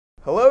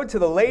Hello to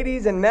the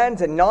ladies and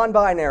men's and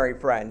non-binary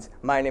friends.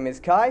 My name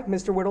is Kai,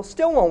 Mr. Whittle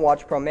still won't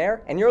watch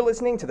Premiere, and you're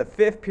listening to the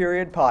Fifth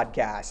Period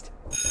Podcast.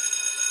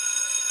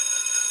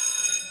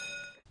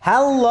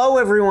 Hello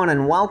everyone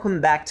and welcome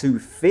back to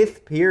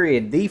Fifth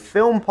Period, the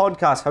film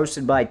podcast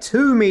hosted by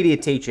two media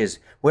teachers,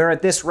 where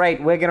at this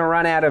rate we're going to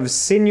run out of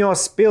Señor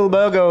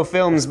Spielbergo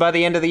films by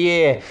the end of the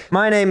year.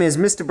 My name is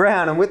Mr.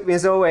 Brown and with me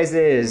as always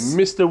is...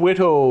 Mr.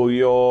 Whittle,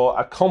 your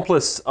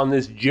accomplice on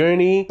this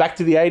journey back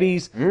to the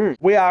 80s.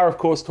 We are of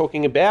course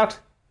talking about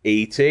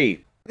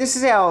E.T. This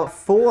is our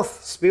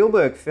fourth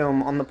Spielberg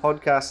film on the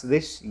podcast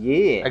this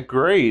year.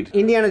 Agreed.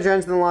 Indiana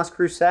Jones and the Last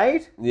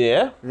Crusade.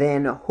 Yeah.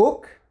 Then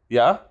Hook.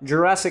 Yeah.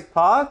 Jurassic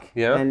Park.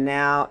 Yeah. And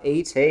now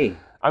E.T.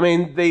 I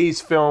mean, these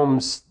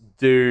films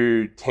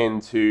do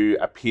tend to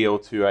appeal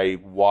to a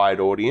wide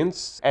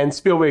audience. And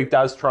Spielberg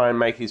does try and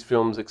make his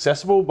films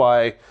accessible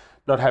by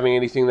not having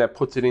anything that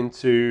puts it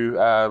into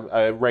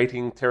a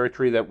rating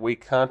territory that we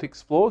can't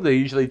explore. They're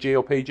usually G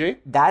or PG.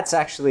 That's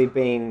actually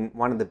been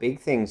one of the big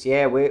things.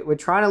 Yeah, we're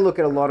trying to look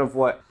at a lot of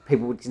what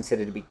people would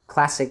consider to be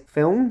classic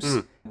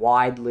films,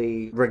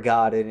 widely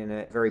regarded in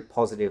a very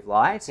positive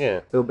light.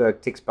 Yeah.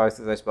 Spielberg ticks both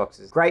of those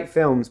boxes. Great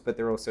films, but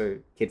they're also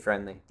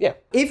kid-friendly. Yeah.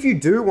 If you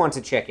do want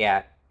to check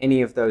out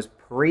any of those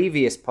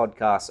previous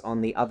podcasts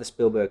on the other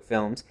Spielberg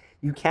films,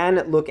 you can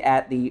look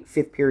at the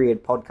Fifth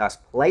Period podcast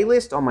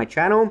playlist on my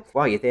channel.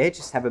 While you're there,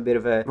 just have a bit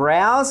of a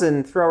browse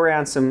and throw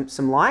around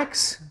some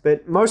likes.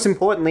 But most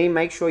importantly,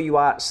 make sure you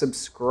are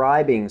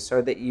subscribing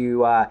so that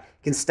you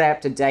can stay up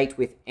to date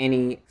with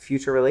any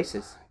future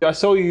releases. I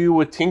saw you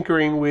were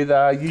tinkering with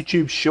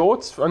YouTube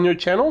Shorts on your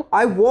channel.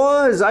 I've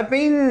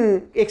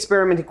been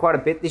experimenting quite a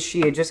bit this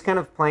year, just kind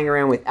of playing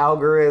around with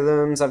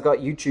algorithms. I've got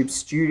YouTube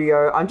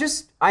Studio.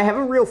 I have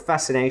a real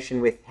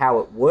fascination with how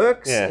it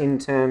works in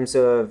terms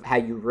of how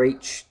you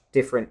reach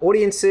different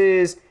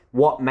audiences,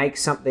 what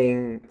makes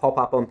something pop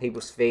up on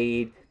people's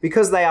feed.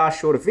 Because they are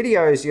shorter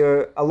videos,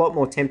 you're a lot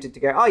more tempted to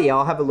go, oh yeah,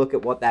 I'll have a look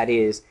at what that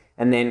is,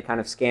 and then kind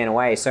of scan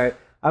away. So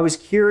I was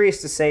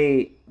curious to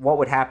see what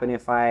would happen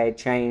if I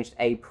changed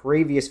a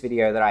previous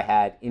video that I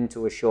had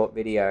into a short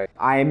video.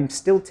 I'm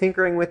still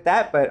tinkering with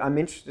that, but I'm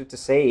interested to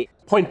see.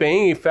 Point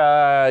being, if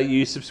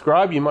you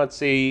subscribe, you might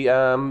see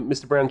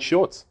Mr. Brown's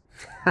shorts.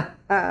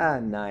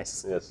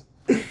 Nice. Yes.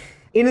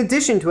 In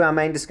addition to our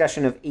main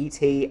discussion of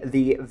E.T.,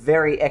 the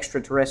very Extra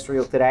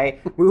Terrestrial today,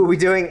 we will be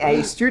doing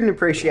a student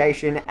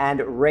appreciation and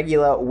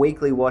regular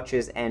weekly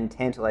watches and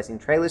Tantalising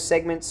Trailers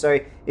segments. So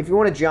if you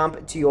want to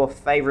jump to your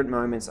favorite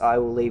moments, I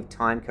will leave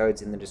time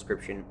codes in the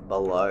description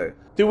below.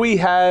 Do we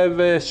have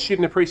a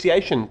student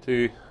appreciation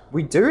to...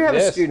 We do have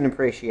a student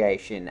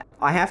appreciation.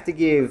 I have to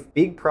give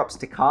big props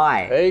to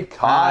Kai. Hey,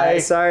 Kai.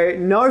 So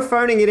no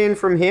phoning it in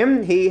from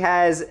him. He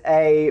has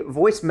a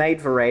voice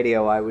made for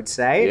radio, I would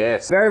say.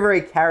 Yes. Very,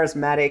 very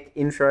charismatic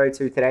intro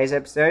to today's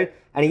episode.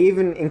 And he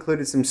even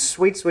included some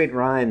sweet, sweet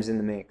rhymes in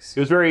the mix. He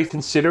was very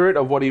considerate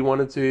of what he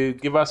wanted to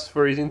give us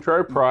for his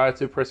intro prior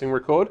to pressing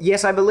record.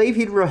 Yes, I believe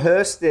he'd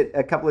rehearsed it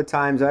a couple of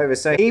times over,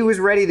 so he was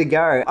ready to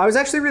go. I was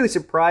actually really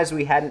surprised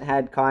we hadn't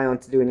had Kai on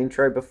to do an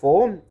intro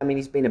before. I mean,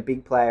 he's been a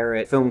big player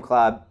at Film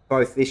Club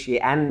both this year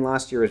and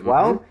last year as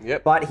well.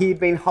 Yep. But he'd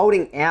been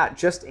holding out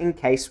just in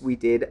case we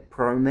did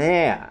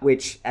Premiere,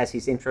 which, as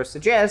his intro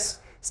suggests,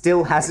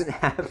 still hasn't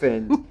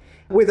happened.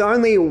 With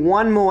only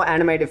one more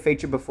animated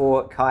feature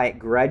before Kai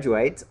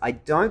graduates, I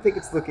don't think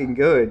it's looking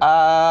good.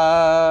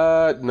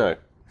 No.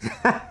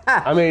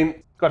 I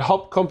mean, got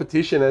hot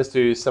competition as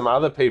to some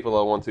other people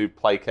I want to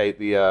placate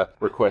the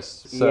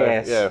requests. So,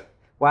 yes. Yeah.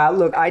 Well,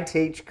 look, I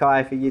teach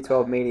Kai for Year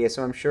 12 Media,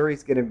 so I'm sure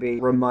he's going to be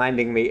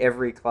reminding me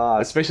every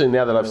class. Especially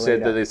now that I've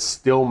said that it's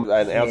still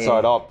an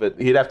outside op, but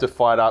he'd have to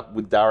fight up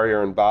with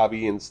Daria and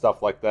Barbie and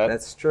stuff like that.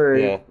 That's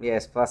true. Yeah.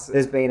 Yes, plus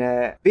there's been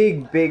a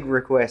big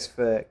request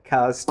for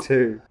Cars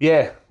 2.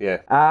 Yeah.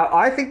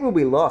 I think we'll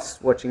be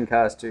lost watching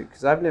Cars 2,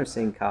 because I've never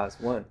seen Cars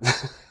 1.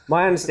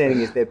 My understanding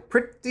is they're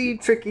pretty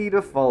tricky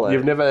to follow.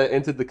 You've never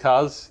entered the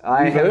Cars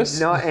I have universe?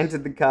 not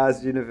entered the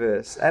Cars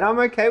universe, and I'm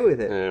okay with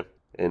it. Yeah.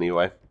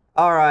 Anyway.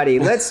 Alrighty,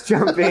 let's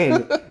jump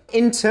in.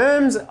 In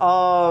terms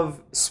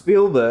of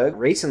Spielberg,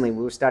 recently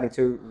we were starting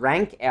to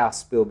rank our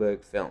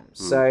Spielberg films.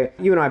 So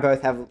you and I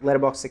both have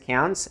Letterboxd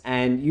accounts,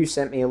 and you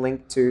sent me a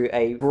link to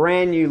a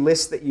brand new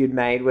list that you'd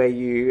made where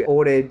you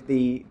ordered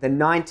the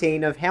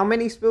 19 of how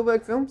many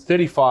Spielberg films?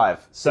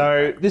 35.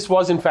 So this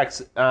was in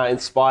fact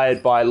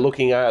inspired by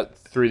looking at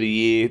through the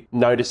year,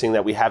 noticing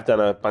that we have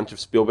done a bunch of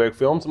Spielberg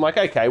films. I'm like,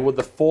 okay, well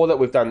the 4 that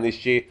we've done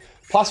this year,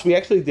 plus we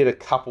actually did a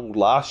couple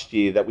last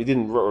year that we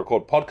didn't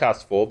record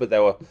podcasts for, but they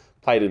were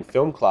played in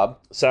Film Club.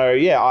 So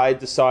yeah, I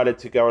decided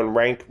to go and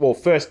rank, well,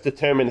 first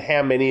determine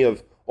how many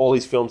of all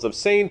these films I've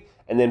seen,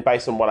 and then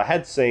based on what I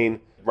had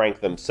seen, rank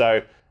them.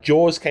 So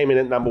Jaws came in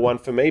at number 1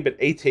 for me, but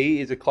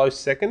E.T. is a close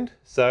second.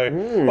 So,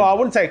 well, I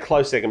wouldn't say a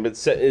close second, but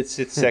it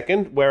sits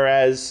second,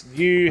 whereas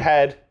you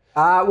had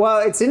Well,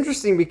 it's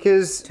interesting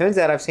because turns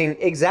out I've seen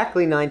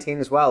exactly 19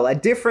 as well. A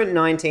different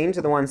 19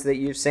 to the ones that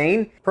you've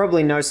seen.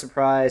 Probably no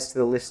surprise to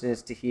the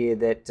listeners to hear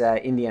that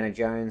Indiana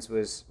Jones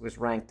was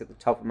ranked at the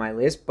top of my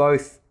list,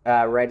 both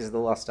Raiders of the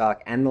Lost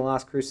Ark and The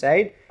Last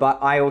Crusade. But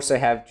I also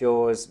have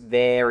Jaws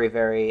very,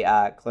 very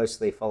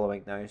closely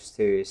following those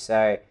two.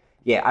 So,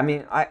 yeah, I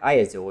mean, I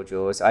adore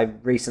Jaws. I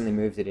recently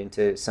moved it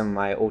into some of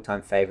my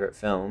all-time favorite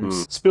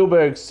films.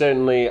 Spielberg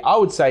certainly, I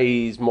would say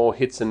he's more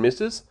hits than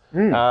misses.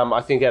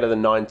 I think out of the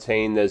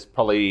 19, there's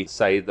probably,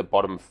 say, the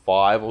bottom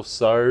 5 or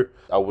so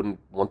I wouldn't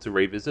want to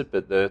revisit,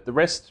 but the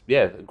rest,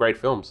 yeah, great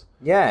films.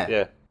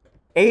 Yeah.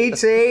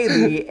 E.T.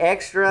 the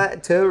Extra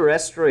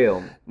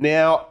Terrestrial.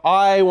 Now,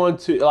 I want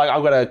to,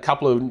 I've got a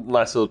couple of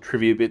nice little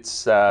trivia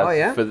bits throughout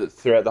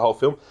the whole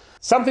film.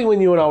 Something when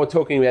you and I were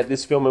talking about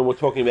this film and we're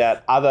talking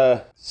about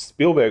other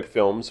Spielberg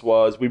films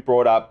was we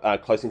brought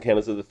up Close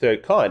Encounters of the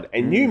Third Kind.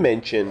 And you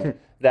mentioned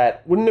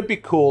that wouldn't it be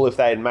cool if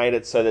they had made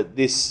it so that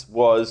this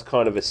was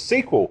kind of a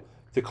sequel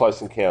to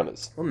Close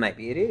Encounters? Well,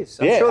 maybe it is.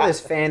 I'm sure there's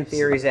fan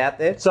theories out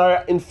there.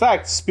 So, in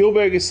fact,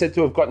 Spielberg is said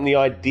to have gotten the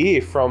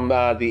idea from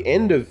the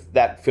end of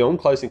that film,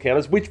 Close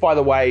Encounters, which, by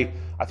the way,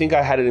 I think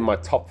I had it in my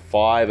top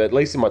 5, at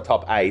least in my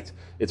top 8.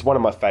 It's one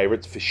of my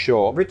favourites for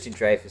sure. Richard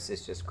Dreyfuss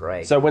is just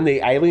great. So when the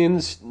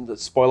aliens,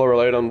 spoiler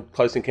alert on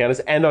Close Encounters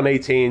and on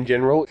E.T. in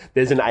general,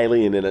 there's an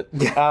alien in it.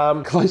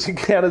 Close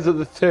Encounters of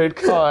the Third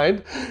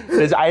Kind,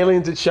 there's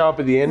aliens that show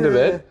up at the end of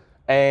it.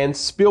 And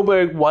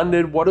Spielberg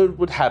wondered what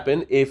would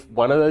happen if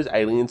one of those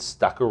aliens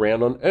stuck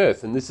around on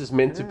Earth. And this is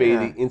meant to be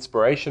the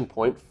inspiration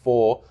point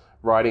for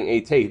writing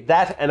E.T.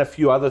 That and a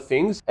few other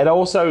things. It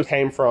also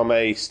came from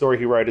a story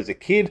he wrote as a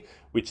kid,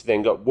 which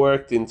then got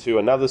worked into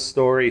another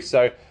story.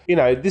 So, you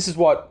know, this is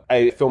what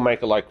a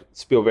filmmaker like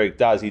Spielberg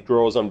does. He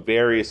draws on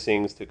various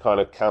things to kind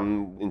of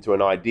come into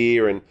an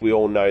idea, and we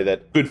all know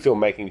that good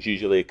filmmaking is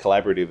usually a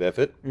collaborative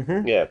effort.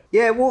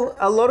 Yeah, well,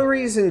 a lot of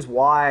reasons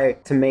why,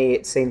 to me,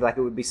 it seemed like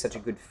it would be such a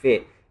good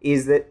fit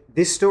is that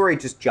this story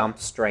just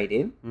jumps straight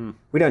in.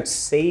 We don't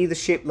see the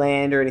ship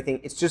land or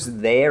anything. It's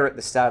just there at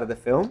the start of the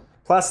film.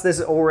 Plus,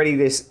 there's already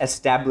this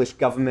established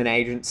government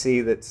agency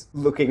that's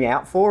looking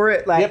out for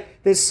it.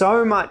 There's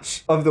so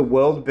much of the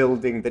world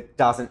building that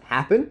doesn't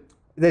happen.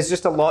 There's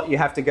just a lot you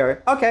have to go,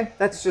 okay,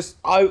 that's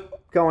just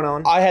going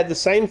on. I had the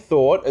same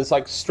thought. It's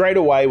like straight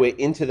away we're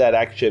into that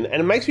action. And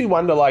it makes me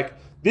wonder, like,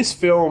 this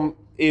film,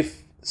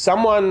 if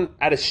someone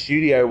at a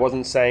studio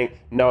wasn't saying,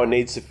 no, it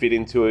needs to fit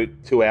into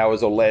it 2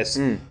 hours or less,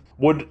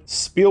 would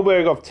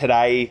Spielberg of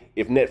today,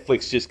 if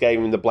Netflix just gave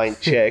him the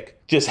blank check,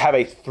 just have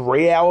a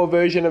 3-hour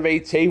version of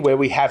E.T. where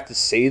we have to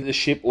see the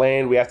ship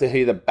land, we have to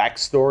hear the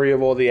backstory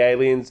of all the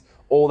aliens,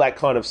 all that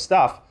kind of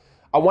stuff?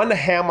 I wonder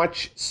how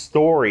much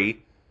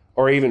story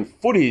or even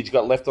footage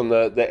got left on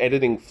the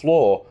editing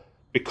floor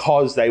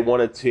because they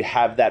wanted to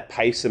have that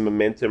pace and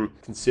momentum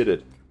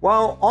considered.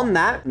 Well, on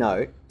that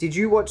note, did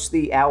you watch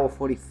the hour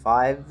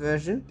 45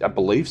 version? I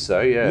believe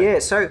so, yeah. Yeah,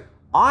 so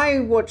I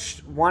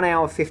watched 1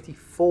 hour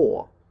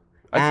 54.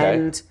 Okay.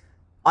 And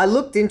I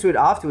looked into it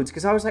afterwards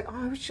because I was like,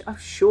 oh, I'm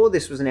sure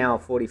this was an hour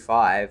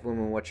 45 when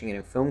we were watching it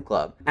in Film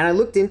Club. And I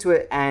looked into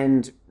it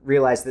and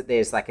realized that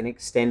there's like an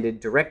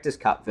extended director's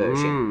cut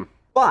version.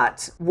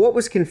 But what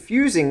was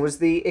confusing was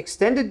the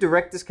extended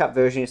director's cut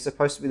version is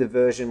supposed to be the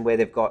version where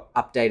they've got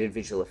updated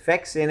visual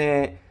effects in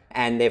it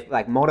and they've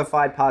like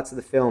modified parts of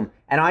the film.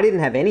 And I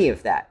didn't have any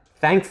of that,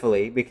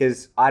 thankfully,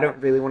 because I don't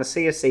really want to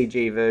see a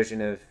CG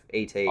version of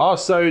E.T. Oh,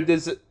 so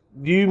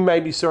you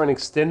maybe saw an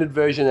extended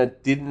version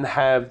that didn't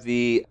have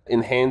the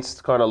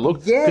enhanced kind of look?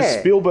 Yeah. Because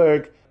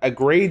Spielberg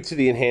agreed to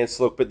the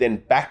enhanced look, but then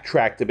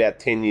backtracked about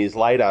 10 years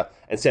later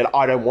and said,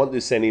 I don't want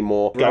this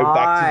anymore. Go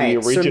back to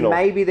the original. So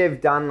maybe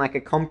they've done like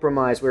a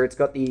compromise where it's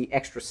got the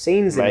extra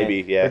scenes in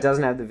it, but it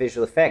doesn't have the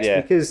visual effects.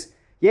 Yeah. Because,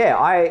 yeah,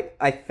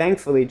 I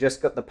thankfully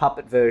just got the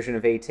puppet version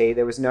of E.T.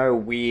 There was no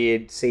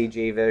weird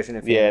CG version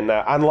of him. Yeah,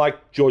 no.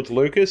 Unlike George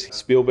Lucas,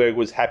 Spielberg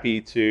was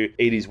happy to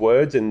eat his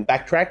words and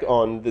backtrack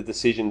on the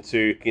decision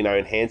to,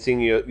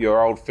 enhancing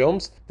your old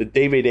films. The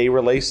DVD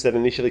release that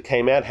initially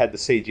came out had the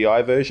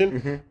CGI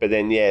version, but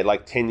then,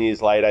 10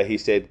 years later, he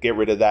said, get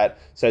rid of that.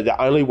 So the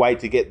only way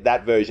to get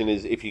that version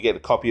is if you get a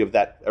copy of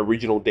that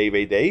original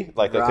DVD,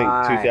 I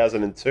think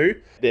 2002.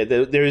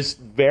 There's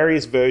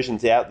various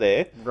versions out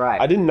there.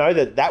 Right. I didn't know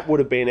that would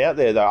have been out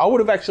there, though. I would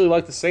have actually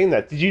liked to have seen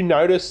that. Did you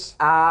notice?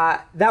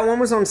 That one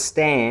was on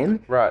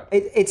Stan. Right.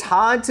 It's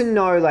hard to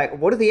know,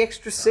 what are the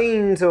extra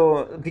scenes,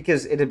 or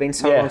because it had been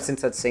so long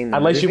since I'd seen the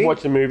movie. Unless you've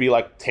watched the movie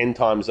 10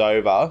 times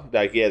over,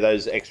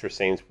 those extra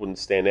scenes wouldn't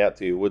stand out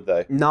to you, would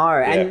they? No,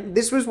 and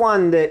this was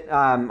one that,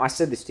 I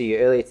said this to you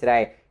earlier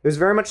today, it was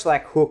very much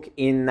like Hook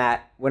in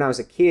that when I was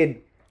a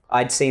kid,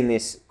 I'd seen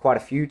this quite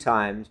a few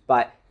times,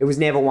 but it was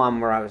never one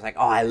where I was like,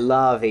 oh, I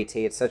love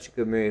E.T., it's such a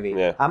good movie.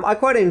 Yeah. I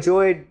quite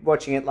enjoyed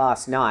watching it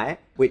last night,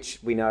 which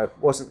we know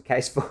wasn't the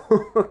case for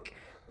Hook,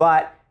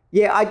 but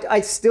yeah,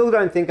 I still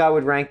don't think I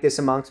would rank this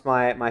amongst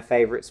my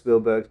favourite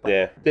Spielbergs.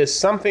 Yeah, there's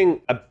something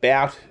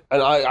about,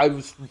 and I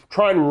was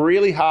trying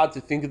really hard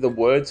to think of the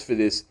words for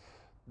this,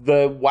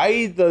 the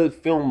way the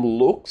film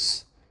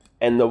looks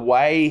and the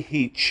way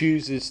he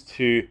chooses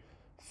to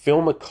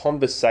film a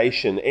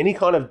conversation, any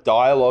kind of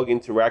dialogue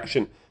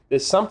interaction,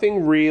 there's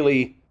something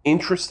really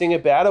interesting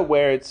about it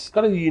where it's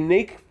got a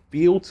unique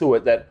feel to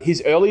it that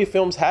his earlier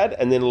films had,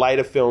 and then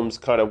later films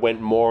kind of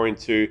went more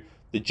into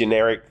the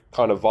generic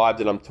kind of vibe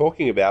that I'm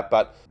talking about.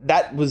 But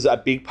that was a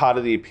big part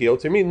of the appeal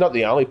to me. Not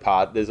the only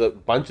part. There's a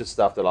bunch of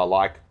stuff that I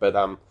like.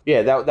 But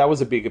yeah, that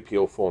was a big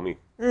appeal for me.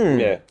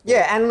 Yeah.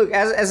 Yeah, and look,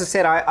 as I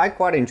said, I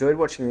quite enjoyed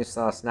watching this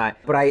last night,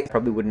 but I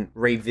probably wouldn't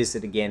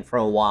revisit again for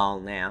a while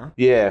now.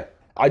 Yeah.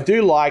 I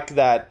do like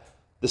that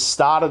the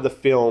start of the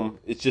film,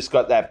 it's just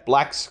got that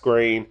black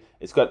screen.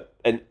 It's got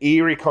an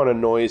eerie kind of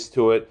noise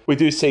to it. We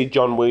do see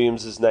John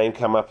Williams' name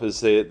come up as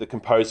the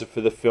composer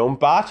for the film,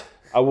 but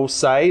I will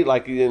say,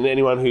 like,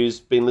 anyone who's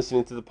been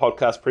listening to the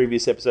podcast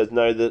previous episodes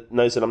knows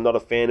that I'm not a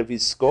fan of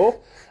his score.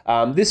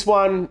 This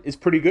one is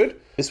pretty good.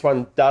 This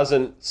one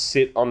doesn't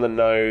sit on the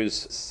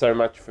nose so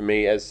much for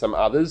me as some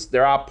others.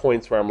 There are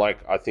points where I'm like,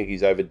 I think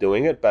he's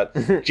overdoing it, but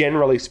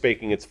generally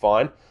speaking, it's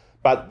fine.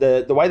 But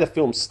the way the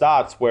film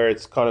starts, where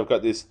it's kind of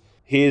got this,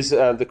 here's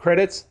the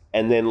credits,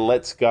 and then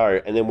let's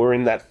go, and then we're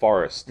in that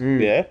forest.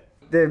 Yeah.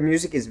 The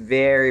music is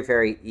very,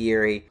 very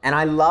eerie, and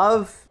I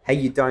love how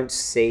you don't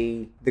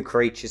see the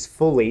creatures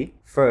fully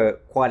for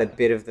quite a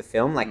bit of the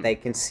film. Like, they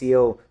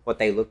conceal what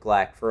they look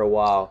like for a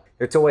while.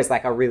 It's always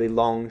like a really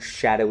long,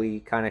 shadowy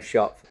kind of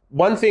shot.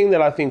 One thing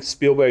that I think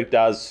Spielberg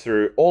does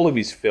through all of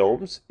his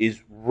films is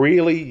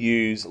really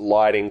use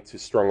lighting to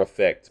strong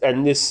effect.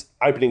 And this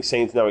opening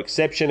scene's no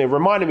exception. It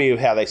reminded me of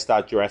how they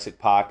start Jurassic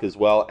Park as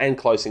well, and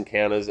Close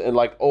Encounters, and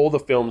like all the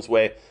films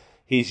where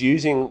he's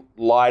using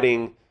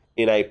lighting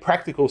in a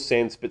practical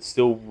sense, but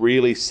still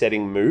really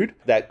setting mood.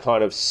 That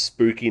kind of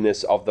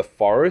spookiness of the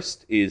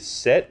forest is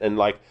set, and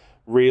like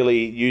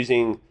really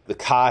using the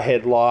car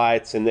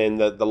headlights and then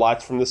the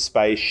lights from the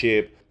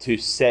spaceship to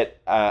set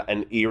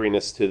an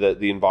eeriness to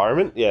the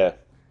environment. Yeah.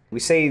 We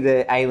see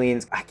the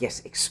aliens, I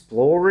guess,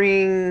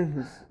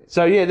 exploring.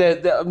 So yeah,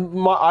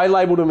 I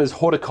labelled them as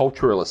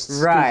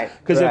horticulturalists, right?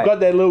 Because they've got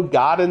their little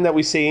garden that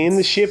we see in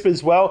the ship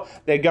as well.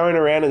 They're going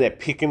around and they're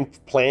picking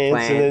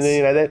plants. And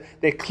then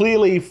they're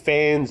clearly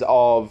fans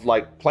of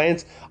like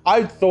plants.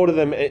 I thought of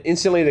them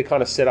instantly. They're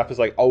kind of set up as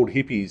like old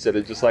hippies that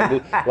are just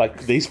like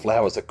like these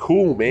flowers are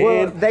cool, man.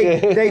 Well,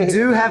 they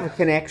do have a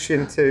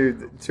connection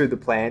to the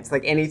plants.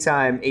 Like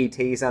anytime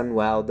ET's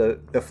unwell,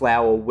 the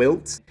flower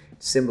wilts.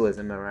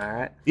 Symbolism, am I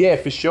right? Yeah,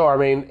 for sure. I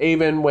mean,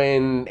 even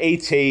when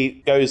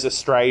E.T. goes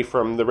astray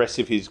from the rest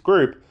of his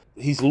group,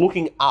 he's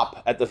looking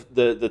up at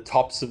the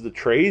tops of the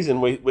trees,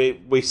 and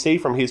we see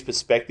from his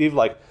perspective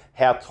like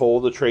how tall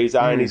the trees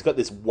are, and he's got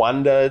this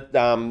wonder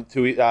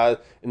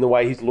in the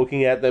way he's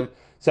looking at them.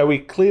 So we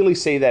clearly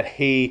see that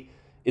he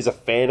is a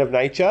fan of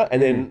nature,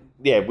 and then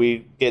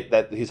we get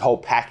that his whole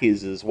pack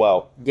is as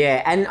well.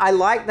 Yeah, and I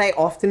like they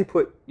often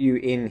put you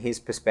in his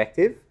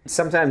perspective.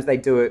 Sometimes they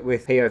do it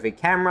with POV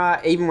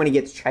camera, even when he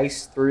gets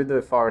chased through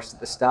the forest at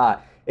the start.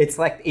 It's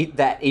like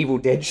that Evil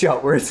Dead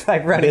shot where it's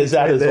like running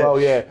through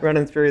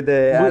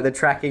the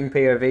tracking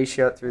POV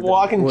shot through the Well,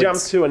 I can woods. jump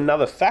to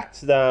another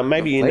fact.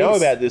 Maybe you know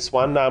about this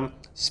one.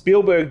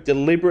 Spielberg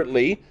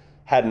deliberately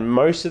had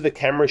most of the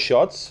camera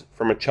shots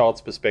from a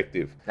child's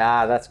perspective.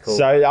 Ah, that's cool.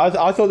 So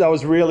I thought that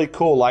was really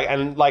cool.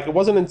 It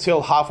wasn't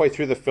until halfway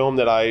through the film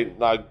that I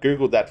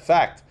Googled that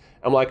fact.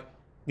 I'm like,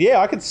 yeah,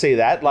 I could see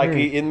that. Like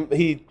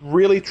he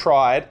really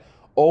tried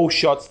all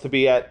shots to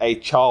be at a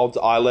child's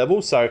eye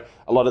level. So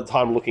a lot of the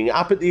time looking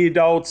up at the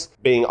adults,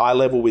 being eye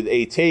level with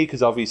E.T.,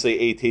 because obviously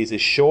E.T. is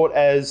as short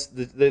as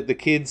the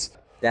kids.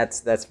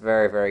 That's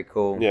very, very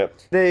cool. Yeah.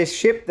 The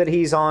ship that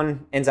he's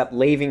on ends up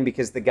leaving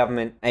because the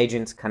government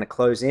agents kind of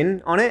close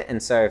in on it,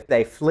 and so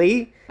they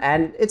flee,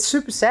 and it's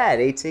super sad.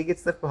 E.T.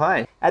 gets left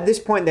behind. At this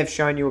point, they've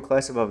shown you a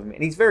close-up of him,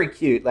 and he's very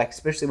cute, like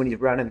especially when he's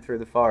running through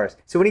the forest.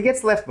 So when he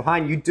gets left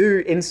behind, you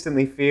do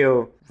instantly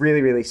feel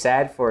really, really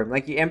sad for him.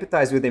 Like, you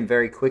empathize with him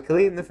very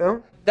quickly in the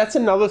film. That's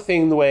another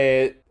thing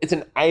where it's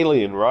an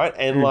alien, right?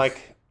 And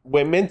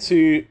we're meant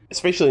to,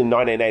 especially in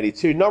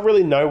 1982, not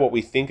really know what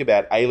we think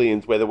about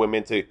aliens, whether we're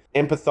meant to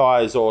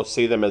empathize or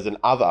see them as an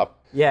other.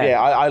 Yeah.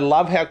 Yeah, I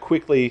love how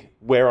quickly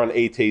we're on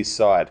E.T.'s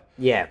side.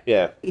 Yeah.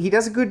 Yeah. He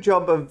does a good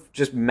job of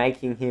just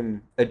making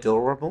him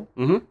adorable.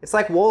 Mm-hmm. It's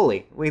like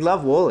Wall-E. We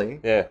love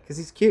Wall-E. Yeah. Because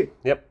he's cute.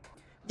 Yep.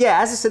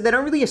 Yeah, as I said, they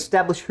don't really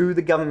establish who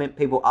the government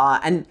people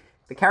are. And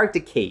the character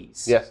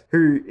Keyes, yes,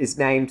 who is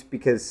named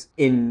because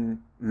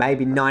in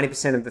maybe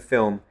 90% of the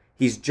film,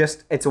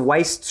 it's a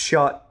waist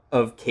shot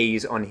of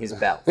Keyes on his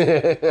belt.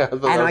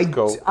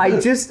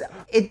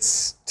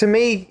 It's, to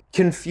me,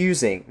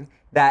 confusing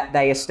that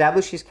they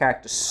establish his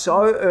character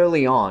so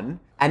early on,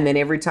 and then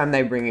every time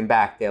they bring him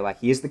back, they're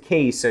like, here's the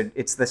Keyes, so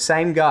it's the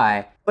same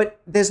guy.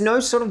 But there's no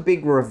sort of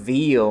big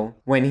reveal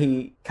when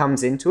he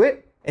comes into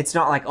it. It's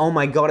not like, oh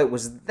my God, it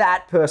was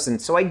that person.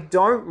 So I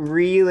don't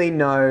really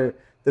know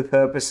the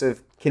purpose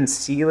of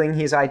concealing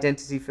his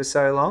identity for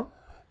so long.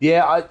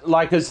 Yeah,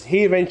 because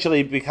he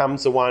eventually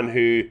becomes the one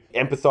who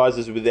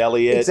empathizes with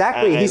Elliot.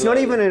 Exactly. He's not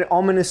even an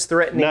ominous,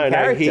 threatening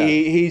character. No,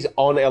 he's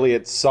on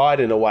Elliot's side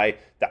in a way.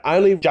 The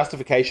only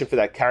justification for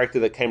that character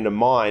that came to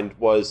mind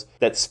was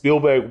that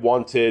Spielberg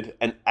wanted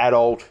an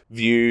adult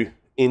view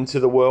into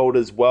the world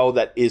as well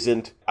that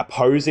isn't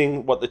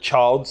opposing what the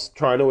child's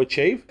trying to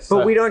achieve.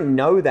 But we don't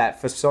know that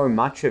for so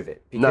much of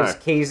it because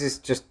Keyes is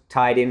just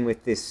tied in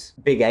with this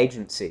big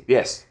agency.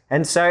 Yes.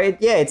 And so,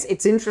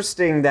 it's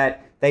interesting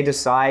that they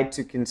decide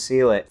to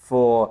conceal it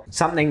for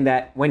something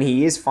that when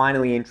he is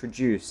finally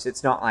introduced,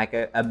 it's not like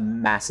a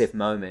massive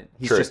moment.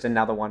 He's just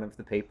another one of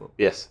the people.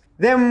 Yes.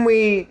 Then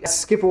we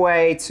skip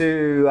away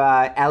to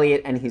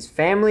Elliot and his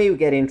family. We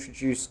get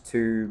introduced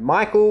to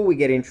Michael. We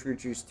get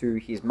introduced to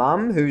his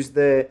mum, who's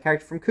the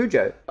character from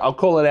Cujo. I'll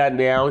call it out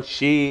now.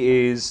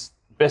 She is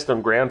best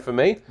on ground for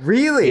me.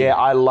 Really? Yeah,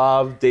 I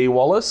love Dee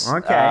Wallace.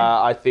 Okay.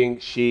 I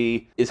think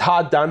she is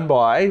hard done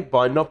by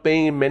not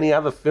being in many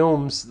other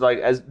films.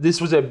 As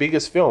this was her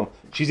biggest film.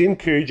 She's in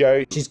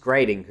Cujo. She's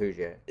great in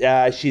Cujo.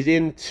 She's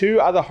in 2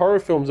 other horror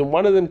films, and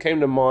one of them came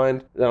to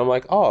mind. And I'm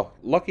like, oh,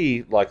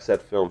 Lockie likes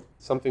that film.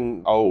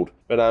 Something old.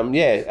 But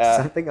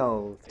something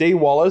old. Dee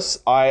Wallace,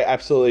 I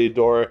absolutely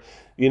adore her.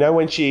 You know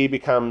when she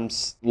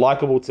becomes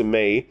likable to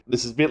me,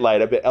 this is a bit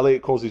later, but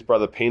Elliot calls his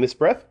brother penis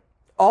breath.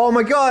 Oh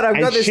my God, I've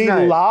got this note.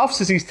 And she laughs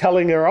as he's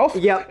telling her off.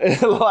 Yep.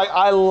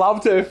 I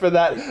loved her for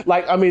that.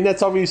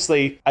 That's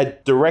obviously a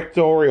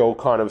directorial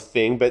kind of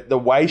thing, but the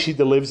way she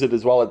delivers it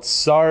as well, it's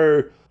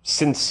so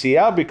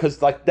sincere because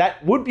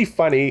that would be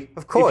funny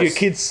of course. If your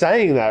kid's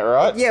saying that,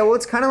 right? Yeah, well,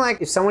 it's kind of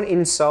like if someone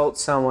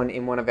insults someone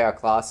in one of our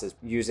classes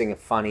using a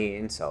funny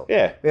insult.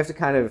 Yeah. We have to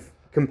kind of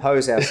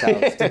compose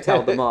ourselves to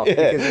tell them off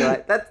because we're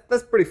like,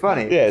 that's pretty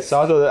funny. Yeah,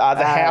 so I thought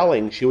The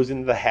Howling, she was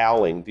in The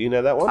Howling. Do you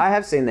know that one? I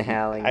have seen The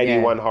Howling,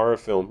 81 horror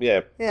film,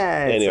 yeah.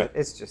 Yeah, anyway.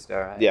 It's just all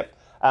right. Yep.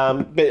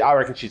 But I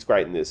reckon she's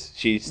great in this.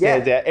 She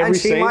stands out every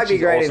scene. And she might be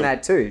great awesome. in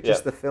that too,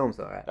 just the film's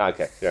all right.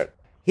 Okay, great.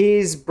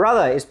 His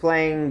brother is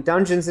playing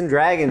Dungeons and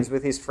Dragons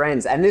with his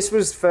friends, and this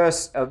was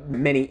first of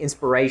many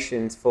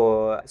inspirations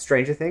for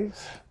Stranger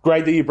Things.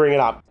 Great that you bring it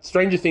up.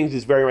 Stranger Things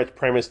is very much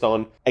premised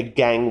on a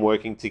gang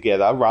working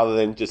together rather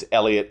than just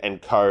Elliot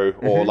and co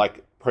or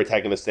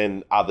protagonists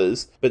and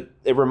others. But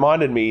it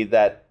reminded me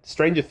that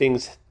Stranger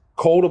Things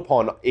called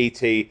upon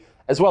E.T.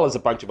 as well as a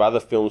bunch of other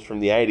films from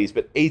the 80s,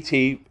 but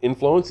E.T.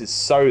 influence is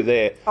so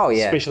there. Oh,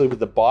 yeah. Especially with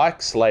the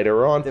bikes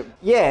later on.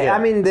 I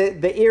mean,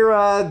 the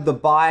era, the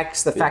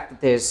bikes, the fact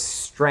that there's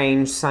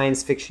strange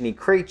science fiction-y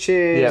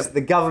creatures,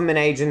 the government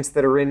agents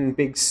that are in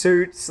big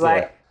suits,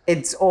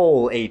 it's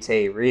all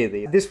E.T.,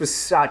 really. This was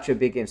such a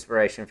big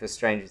inspiration for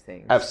Stranger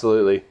Things.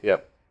 Absolutely,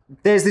 yep.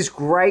 There's this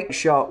great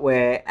shot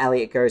where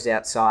Elliot goes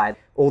outside.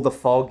 All the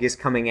fog is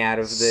coming out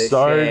of the shed.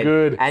 So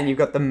good. And you've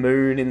got the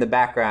moon in the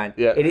background.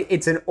 Yeah.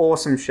 It's an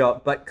awesome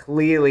shot, but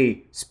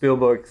clearly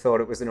Spielberg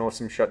thought it was an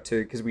awesome shot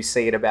too because we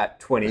see it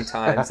about 20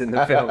 times in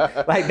the film.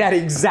 That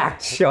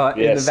exact shot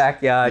in the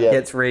backyard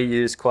gets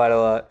reused quite a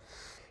lot.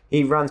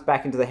 He runs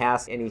back into the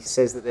house and he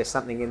says that there's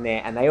something in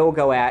there and they all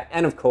go out.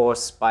 And of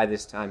course, by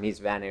this time, he's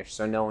vanished,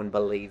 so no one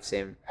believes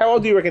him. How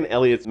old do you reckon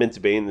Elliot's meant to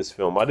be in this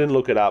film? I didn't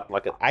look it up,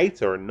 like an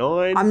 8 or a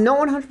 9? I'm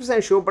not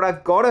 100% sure, but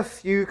I've got a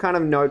few kind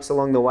of notes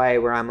along the way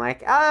where I'm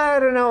like, I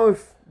don't know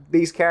if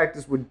these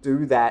characters would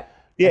do that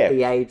at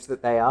the age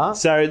that they are.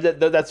 So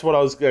that's what I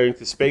was going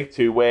to speak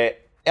to, where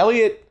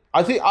Elliot,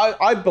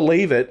 I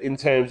believe it in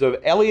terms of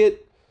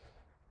Elliot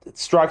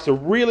strikes a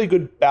really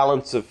good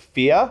balance of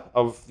fear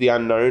of the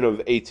unknown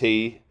of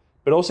E.T.,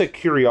 but also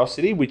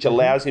curiosity, which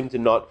allows him to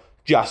not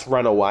just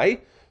run away.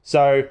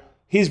 So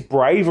his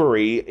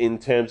bravery in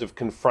terms of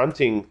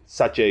confronting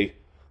such a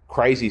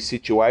crazy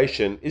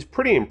situation is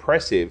pretty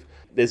impressive.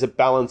 There's a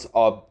balance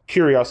of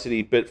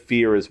curiosity but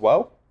fear as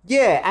well.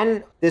 Yeah,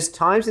 and there's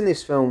times in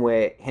this film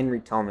where Henry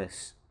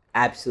Thomas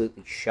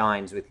absolutely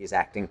shines with his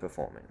acting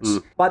performance.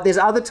 But there's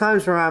other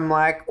times where I'm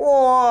like,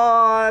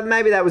 oh,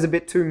 maybe that was a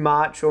bit too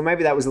much, or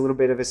maybe that was a little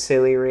bit of a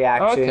silly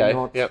reaction.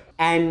 Okay,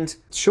 And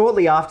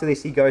shortly after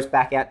this, he goes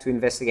back out to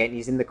investigate, and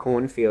he's in the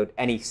cornfield,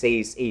 and he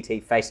sees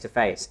E.T. face to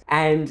face.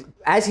 And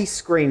as he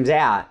screams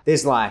out,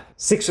 there's like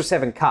 6 or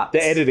 7 cuts.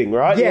 The editing,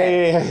 right?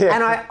 Yeah.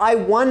 And I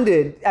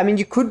wondered, I mean,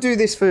 you could do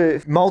this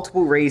for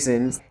multiple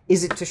reasons.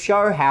 Is it to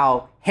show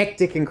how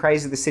hectic and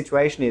crazy the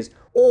situation is?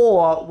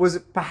 Or was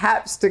it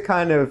perhaps to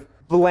kind of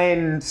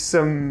blend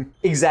some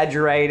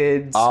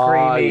exaggerated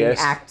screaming,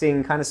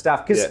 acting kind of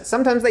stuff? Because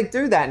sometimes they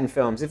do that in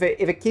films. If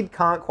a kid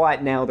can't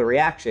quite nail the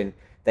reaction,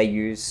 they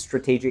use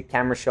strategic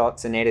camera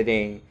shots and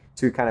editing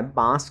to kind of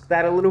mask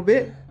that a little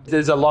bit.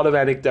 There's a lot of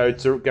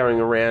anecdotes going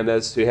around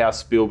as to how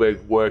Spielberg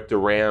worked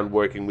around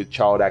working with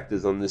child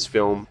actors on this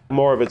film.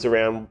 More of it's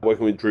around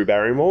working with Drew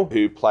Barrymore,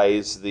 who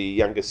plays the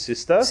younger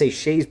sister. See,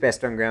 she's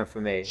best on ground for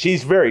me.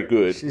 She's very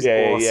good. She's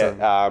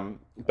awesome.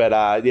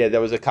 But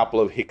there was a couple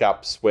of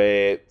hiccups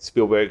where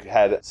Spielberg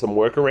had some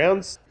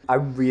workarounds. I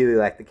really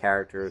like the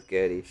character of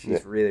Gertie.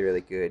 She's really,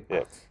 really good.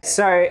 Yeah.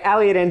 So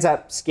Elliot ends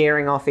up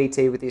scaring off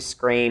E.T. with his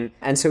scream,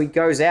 and so he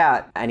goes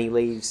out and he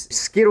leaves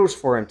Skittles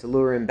for him to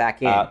lure him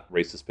back in.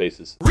 Reese's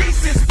Pieces.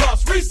 Reese's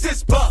Puffs,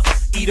 Reese's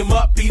Puffs. Eat 'em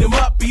up, beat 'em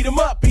up, beat 'em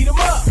up, beat 'em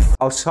up.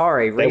 Oh,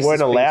 sorry. They Reese's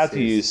weren't allowed to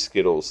Pieces. use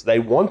Skittles. They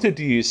wanted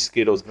to use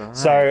Skittles. Right.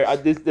 So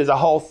there's a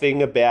whole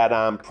thing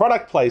about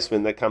product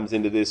placement that comes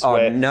into this. Oh,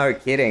 where no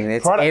kidding.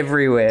 It's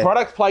everywhere.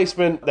 Product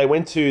placement, they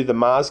went to the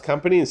Mars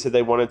company and said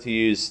they wanted to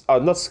use,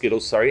 not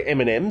Skittles, sorry,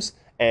 M&Ms.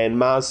 And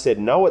Mars said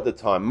no at the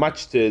time,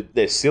 much to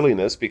their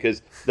silliness,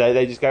 because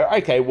they just go,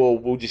 okay, well,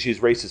 we'll just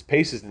use Reese's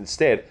Pieces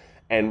instead.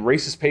 And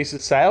Reese's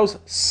Pieces sales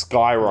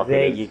skyrocketed.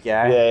 There you go.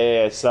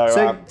 Yeah.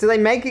 So do they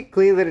make it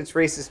clear that it's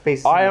Reese's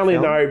Pieces? I only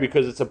know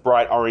because it's a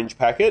bright orange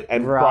packet,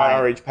 and Right. bright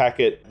orange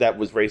packet, that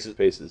was Reese's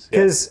Pieces.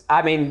 Because,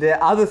 I mean,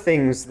 the other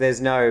things, there's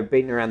no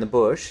beating around the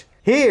bush.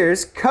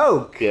 Here's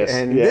Coke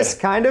and this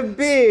kind of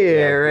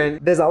beer.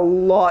 And there's a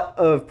lot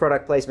of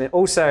product placement.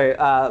 Also,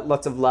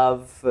 lots of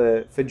love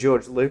for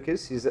George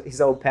Lucas, his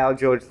old pal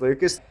George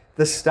Lucas.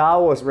 The Star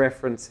Wars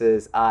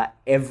references are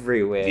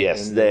everywhere.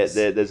 Yes, and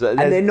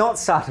they're not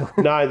subtle.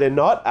 No, they're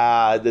not.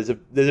 There's a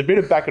bit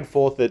of back and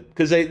forth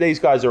because these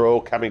guys are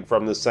all coming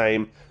from the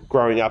same,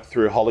 growing up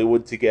through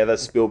Hollywood together,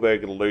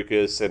 Spielberg and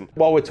Lucas. And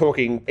while we're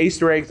talking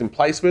Easter eggs and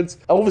placements,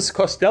 Elvis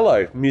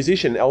Costello,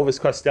 musician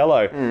Elvis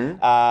Costello,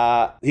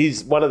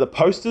 he's one of the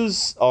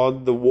posters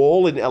on the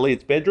wall in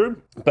Elliot's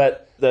bedroom.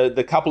 But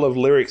the couple of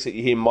lyrics that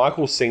you hear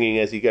Michael singing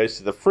as he goes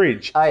to the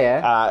fridge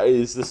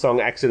is the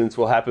song Accidents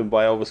Will Happen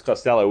by Elvis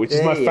Costello, which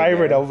is my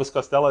favourite Elvis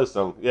Costello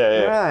song.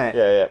 Right.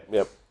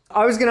 Yeah.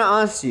 I was going to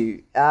ask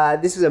you,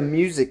 this is a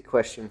music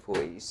question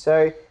for you.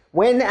 So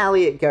when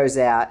Elliot goes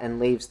out and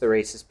leaves the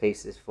Reese's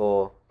Pieces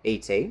for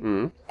E.T.,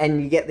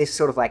 and you get this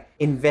sort of like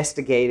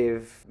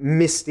investigative,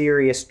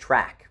 mysterious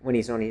track when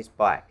he's on his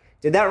bike,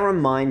 did that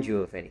remind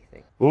you of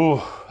anything?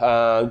 Ooh,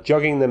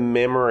 jogging the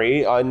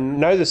memory. I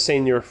know the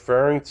scene you're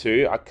referring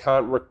to. I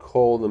can't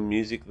recall the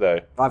music though.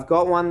 I've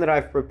got one that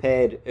I've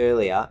prepared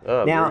earlier.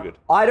 Oh, now, very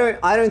good.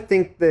 I don't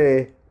think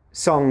the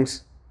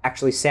songs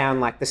actually sound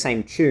like the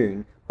same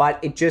tune, but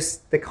it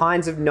just, the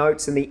kinds of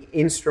notes and the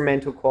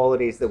instrumental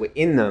qualities that were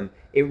in them,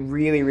 it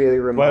really, really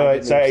reminded me Wait,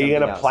 of so are you something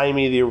going to else. play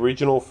me the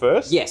original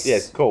first? Yes.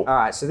 Yes, cool. All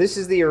right, so this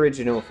is the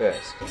original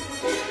first.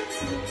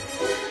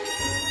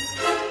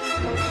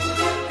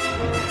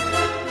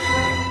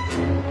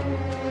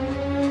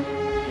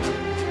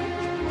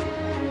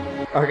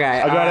 Okay,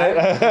 I got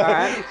it. All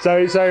right.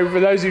 So for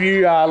those of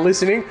you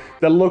listening,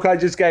 the look I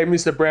just gave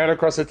Mr. Brown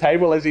across the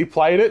table as he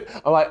played it,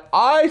 I'm like,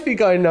 I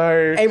think I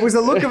know. It was a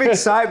look of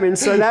excitement,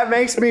 so that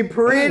makes me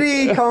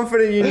pretty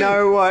confident you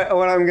know what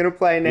I'm going to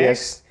play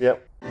next. Yes.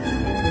 Yep.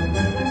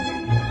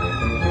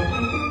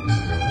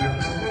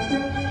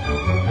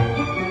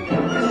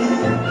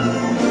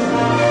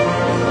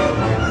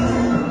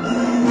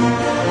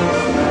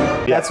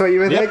 That's what you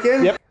were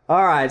thinking? Yep.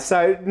 All right,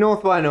 so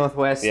North by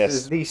Northwest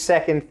is the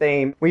second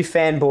theme. We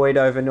fanboyed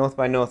over North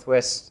by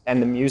Northwest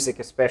and the music,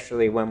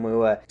 especially when we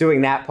were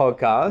doing that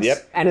podcast.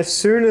 Yep. And as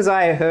soon as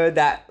I heard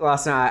that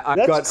last night, I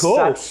got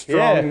such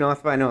strong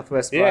North by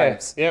Northwest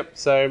vibes. Yep.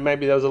 So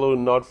maybe there was a little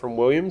nod from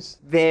Williams.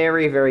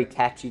 Very, very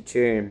catchy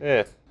tune.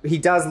 Yeah. He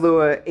does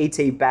lure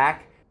E.T.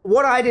 back.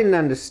 What I didn't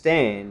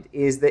understand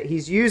is that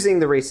he's using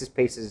the Reese's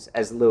Pieces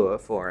as lure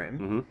for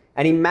him,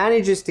 and he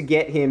manages to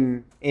get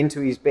him into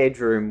his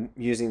bedroom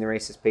using the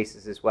Reese's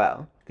Pieces as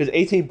well. Because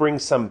E.T.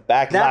 brings some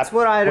back That's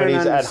what I don't when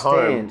he's understand.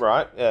 at home,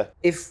 right? Yeah.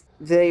 If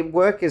they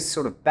work as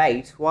sort of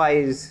bait, why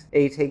is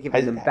E.T.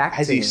 giving them back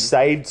Has to he him?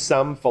 saved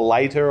some for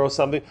later or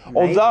something?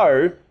 Maybe.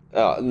 Although,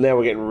 now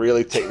we're getting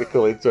really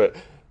technical into it.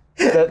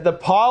 The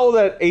pile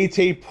that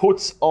E.T.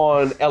 puts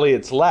on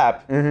Elliot's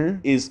lap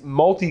is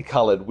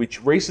multicolored,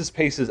 which Reese's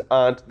Pieces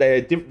aren't.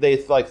 They're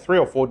like 3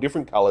 or 4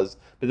 different colors,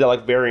 but they're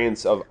like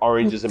variants of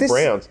oranges and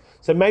browns.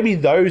 So maybe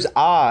those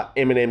are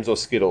M&Ms or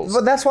Skittles.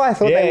 Well, that's why I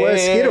thought they were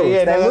Skittles.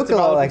 They look a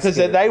lot like because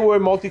Skittles. they were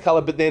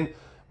multicolored, but then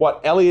what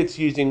Elliot's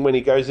using when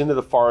he goes into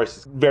the forest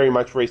is very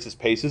much Reese's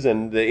Pieces,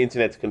 and the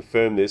internet's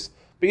confirmed this.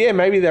 But yeah,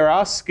 maybe there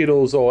are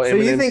Skittles or So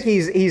M&Ms. you think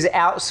he's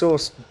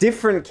outsourced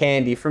different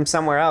candy from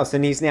somewhere else,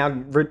 and he's now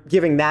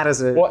giving that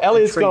as a Well,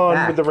 Elliot's treat gone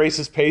back. with the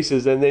Reese's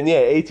Pieces, and then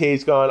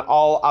E.T.'s gone,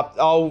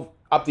 I'll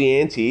up the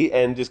ante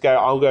and just go,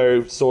 I'll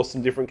go source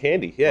some different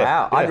candy. Yeah.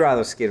 Wow, yeah. I'd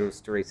rather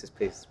Skittles to Reese's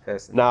Pieces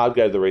personally. No, I'd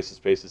go to the Reese's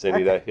Pieces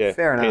any day. Yeah.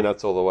 fair enough.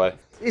 Peanuts all the way.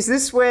 Is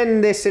this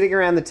when they're sitting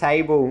around the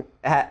table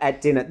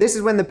at dinner? This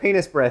is when the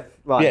penis breath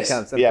line Yes.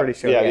 comes, I'm yeah, pretty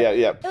sure. Yeah.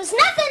 There's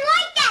nothing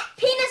like that,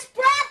 penis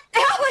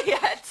breath,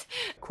 Elliot!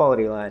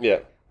 Quality line. Yeah.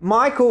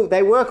 Michael,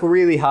 they work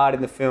really hard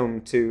in the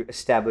film to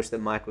establish that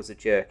Michael's a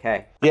jerk,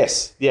 hey?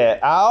 Yes. Yeah.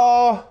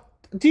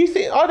 Do you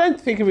think... I don't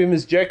think of him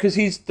as jerk because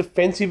he's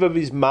defensive of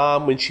his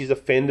mom when she's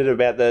offended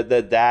about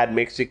the dad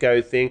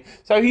Mexico thing.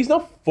 So he's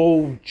not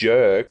full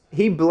jerk.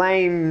 He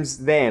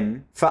blames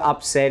them for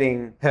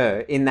upsetting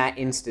her in that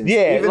instance.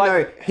 Yeah, even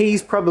though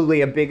he's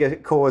probably a bigger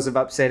cause of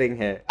upsetting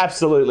her.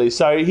 Absolutely.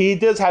 So he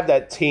does have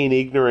that teen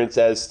ignorance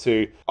as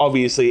to...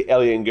 Obviously,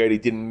 Elliot and Gertie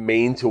didn't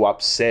mean to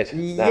upset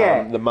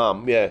the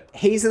mum. Yeah.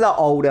 He's the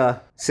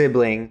older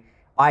sibling.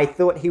 I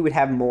thought he would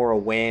have more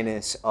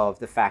awareness of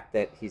the fact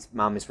that his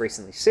mum is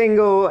recently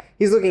single.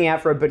 He's looking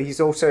out for her, but he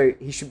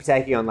should be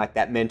taking on like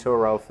that mentor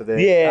role for the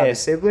other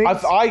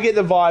siblings. I get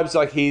the vibes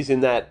like he's in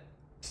that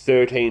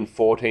 13,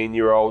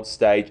 14-year-old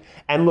stage.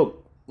 And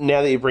look,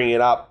 now that you bring it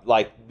up,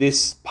 like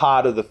this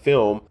part of the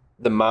film,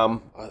 the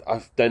mum,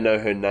 I don't know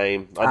her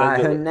name.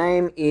 Her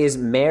name is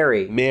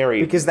Mary.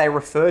 Mary. Because they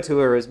refer to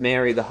her as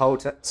Mary the whole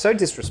time. So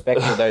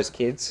disrespectful, those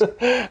kids.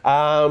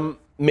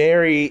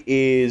 Mary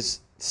is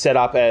set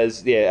up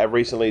as a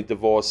recently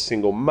divorced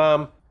single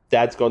mum.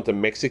 Dad's gone to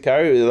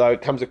Mexico, though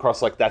it comes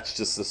across like that's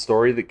just the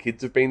story the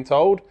kids have been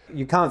told.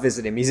 You can't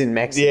visit him. He's in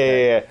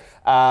Mexico.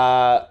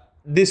 Yeah.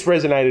 This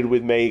resonated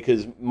with me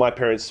because my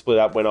parents split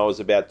up when I was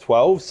about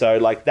 12. So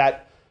like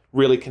that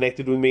really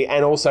connected with me.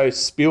 And also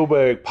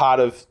Spielberg,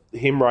 part of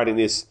him writing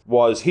this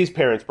was his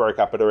parents broke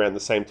up at around the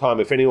same time.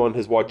 If anyone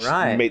has watched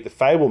Meet the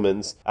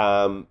Fabelmans,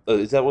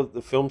 is that what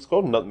the film's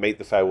called? Not Meet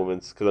the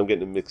Fabelmans, because I'm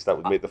getting it mixed up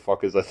with Meet the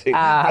Fockers, I think.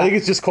 I think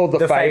it's just called The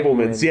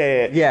Fabelmans.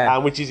 Yeah.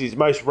 Which is his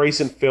most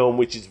recent film,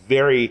 which is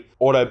very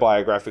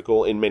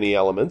autobiographical in many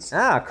elements.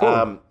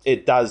 Cool.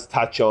 It does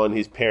touch on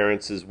his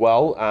parents as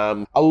well.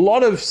 A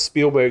lot of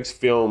Spielberg's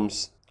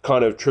films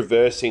kind of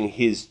traversing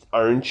his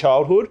own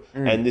childhood,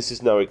 and this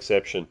is no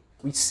exception.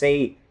 We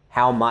see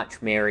how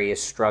much Mary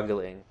is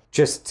struggling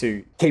just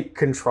to keep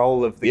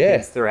control of the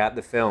kids throughout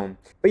the film.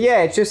 But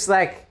yeah, it's just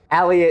like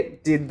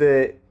Elliot did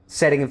the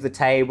setting of the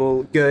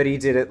table. Gertie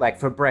did it like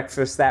for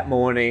breakfast that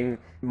morning.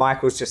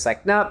 Michael's just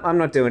like, nope, I'm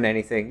not doing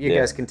anything. You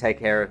guys can take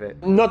care of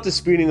it. Not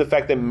disputing the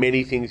fact that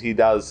many things he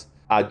does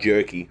are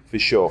jerky, for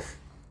sure.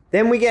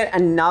 Then we get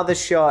another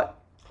shot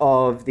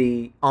of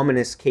the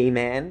ominous key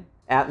man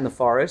out in the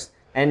forest.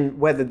 And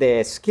whether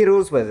they're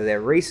Skittles, whether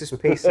they're Reese's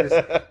Pieces,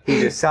 he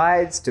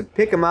decides to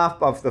pick them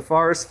up off the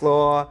forest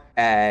floor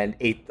and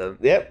eat them.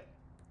 Yep.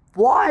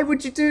 Why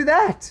would you do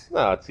that?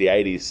 No, it's the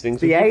 80s. Things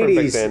the were different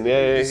 80s. back then.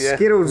 Yeah.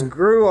 Skittles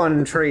grew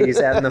on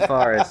trees out in the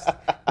forest.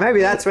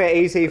 Maybe that's where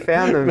E.T.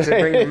 found them to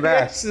bring them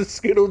back. It's a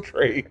Skittle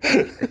tree.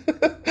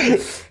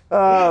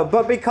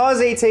 But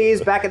because E.T.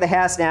 is back at the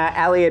house now,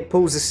 Elliot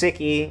pulls a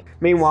sickie.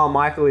 Meanwhile,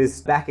 Michael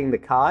is backing the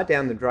car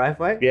down the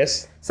driveway.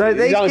 Yes. So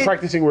he's only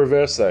practicing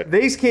reverse, though.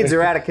 These kids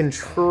are out of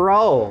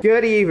control.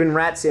 Gertie even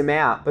rats him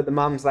out, but the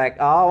mum's like,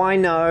 oh, I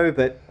know,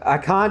 but I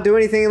can't do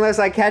anything unless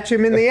I catch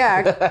him in the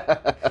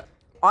act.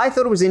 I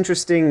thought it was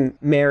interesting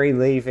Mary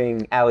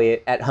leaving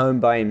Elliot at home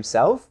by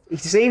himself. He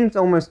seemed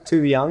almost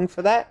too young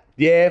for that.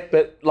 Yeah,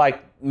 but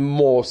like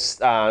more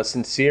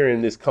sincere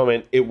in this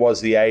comment, it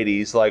was the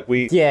 80s.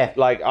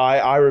 Like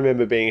I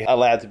remember being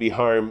allowed to be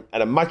home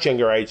at a much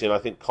younger age than I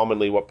think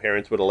commonly what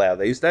parents would allow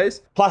these days.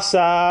 Plus,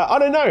 I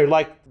don't know,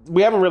 like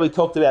we haven't really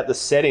talked about the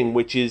setting,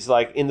 which is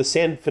like in the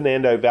San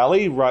Fernando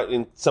Valley, right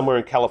in somewhere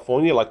in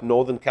California, like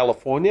Northern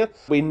California.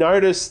 We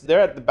noticed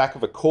they're at the back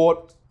of a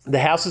court. The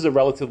houses are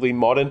relatively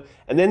modern.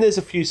 And then there's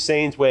a few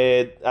scenes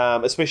where,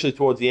 especially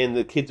towards the end,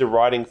 the kids are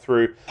riding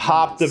through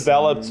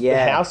half-developed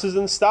houses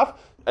and stuff.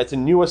 It's a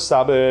newer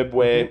suburb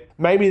where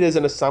maybe there's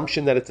an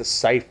assumption that it's a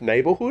safe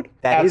neighborhood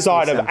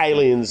outside of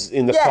aliens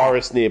in the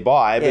forest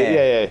nearby.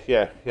 But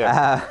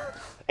yeah.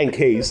 And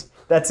keys.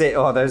 That's it.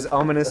 Oh, those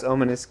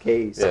ominous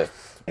keys. Yeah.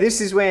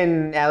 This is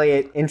when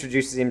Elliot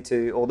introduces him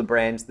to all the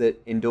brands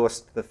that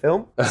endorsed the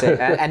film.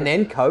 And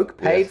then Coke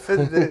paid for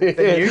the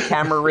new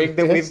camera rig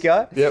that we've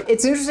got. Yep.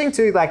 It's interesting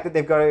too, like that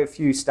they've got a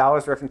few Star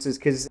Wars references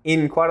because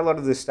in quite a lot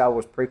of the Star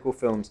Wars prequel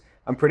films,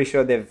 I'm pretty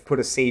sure they've put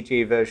a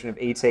CG version of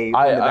E.T.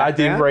 I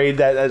did read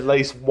that at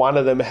least one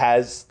of them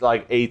has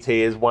like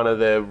E.T. as one of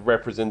the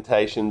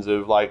representations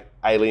of like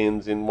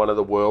aliens in one of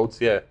the worlds.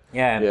 Yeah.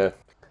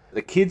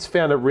 The kids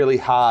found it really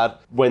hard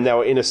when they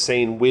were in a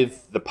scene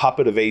with the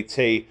puppet of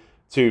E.T.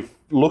 to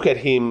look at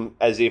him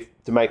as if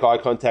to make eye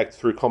contact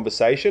through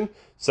conversation.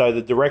 So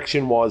the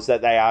direction was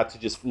that they are to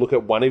just look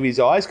at one of his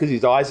eyes because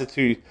his eyes are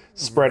too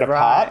spread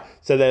apart.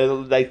 So they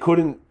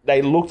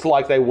looked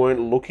like they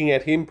weren't looking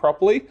at him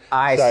properly.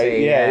 I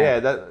see.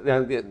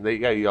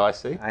 There you go, I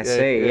see. I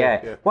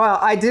see. Well,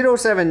 I did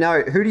also have a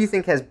note. Who do you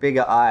think has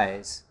bigger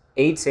eyes,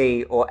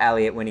 E.T. or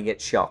Elliot when he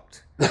gets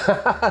shocked?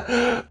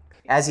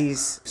 As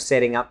he's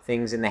setting up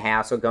things in the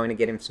house or going to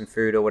get him some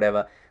food or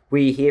whatever,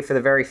 we hear for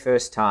the very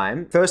first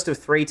of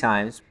 3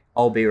 times,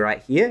 I'll be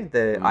right here,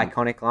 the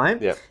iconic line.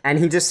 Yeah. And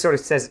he just sort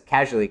of says it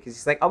casually because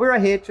he's like, I'll be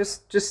right here,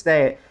 just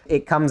stay.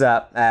 It comes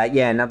up,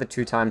 another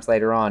 2 times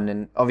later on.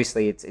 And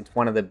obviously it's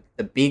one of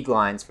the big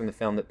lines from the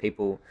film that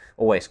people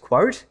always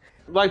quote.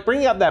 Like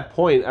bringing up that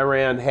point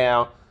around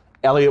how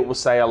Elliot will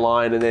say a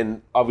line and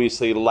then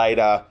obviously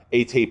later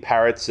E.T.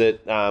 parrots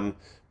it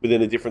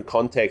within a different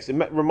context.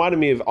 It reminded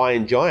me of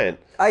Iron Giant.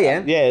 Oh,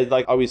 yeah? Yeah,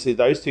 like obviously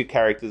those two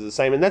characters are the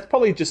same. And that's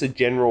probably just a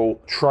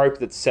general trope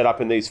that's set up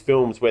in these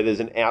films where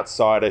there's an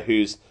outsider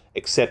who's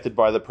accepted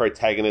by the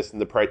protagonist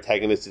and the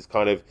protagonist is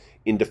kind of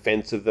in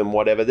defense of them,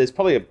 whatever. There's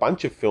probably a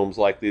bunch of films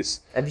like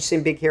this. Have you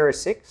seen Big Hero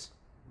 6?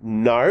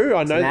 No, I know.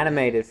 It's an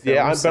animated film.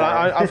 Yeah, but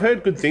I've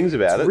heard good things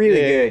about it. It's really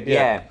good,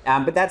 yeah.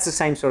 But that's the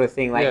same sort of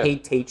thing. Like, he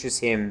teaches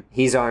him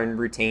his own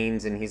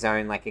routines and his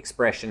own, like,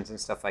 expressions and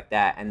stuff like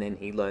that, and then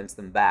he learns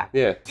them back.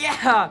 Yeah.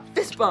 Yeah,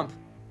 fist bump.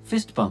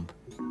 Fist bump.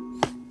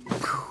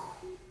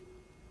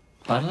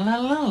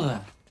 Ba-la-la-la-la.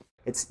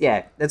 That's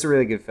a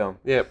really good film.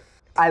 Yeah.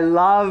 I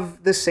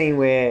love the scene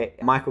where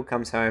Michael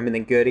comes home and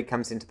then Gertie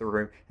comes into the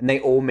room and they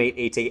all meet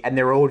E.T. and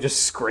they're all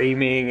just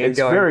screaming and It's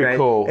going very crazy.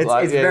 cool.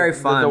 It's very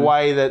fun. The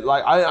way that,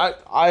 like,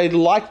 I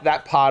like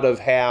that part of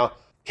how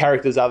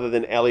characters other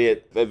than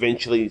Elliot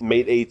eventually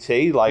meet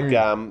E.T. Like,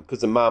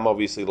 because the mum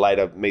obviously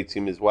later meets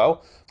him as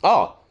well.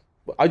 Oh,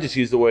 I just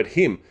used the word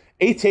him.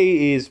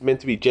 E.T. is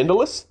meant to be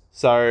genderless.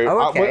 So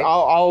okay.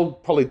 I'll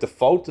probably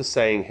default to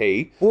saying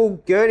he.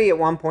 Well, Gertie at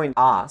one point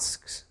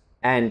asks,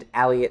 and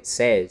Elliot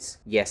says,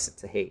 yes,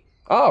 it's a he.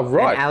 Oh,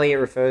 right. And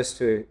Elliot refers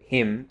to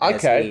him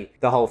as he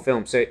the whole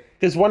film. So,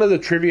 because one of the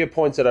trivia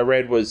points that I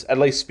read was at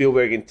least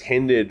Spielberg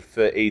intended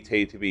for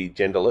E.T. to be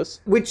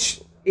genderless.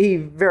 which he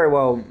very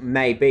well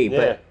may be, Yeah.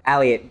 but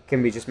Elliot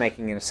can be just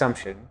making an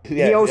assumption.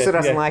 Yeah, he also yeah,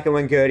 doesn't yeah. like it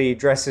when Gertie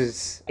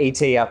dresses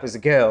E.T. up as a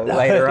girl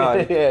later on.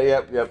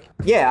 Yep.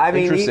 Yeah, I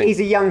mean, Interesting.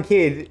 he's a young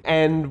kid.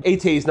 And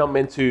E.T. is not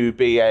meant to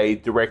be a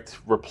direct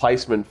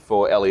replacement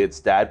for Elliot's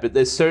dad, but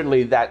there's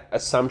certainly that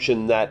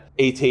assumption that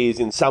E.T. is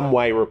in some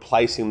way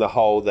replacing the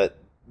whole that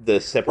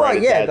the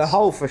separated dads. The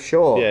whole for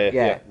sure.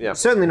 Yeah.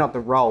 Certainly not the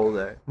role,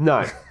 though.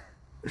 No.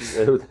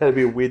 That'd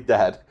be a weird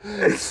dad.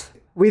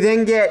 We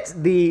then get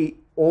the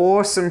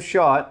awesome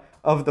shot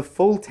of the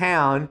full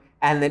town,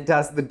 and it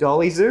does the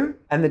dolly zoom,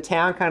 and the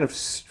town kind of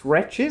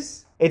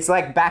stretches. It's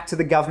like back to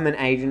the government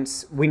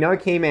agents. We know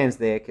Keyman's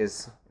there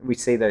because we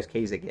see those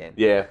keys again.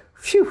 Yeah.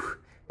 Phew.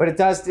 But it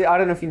does, I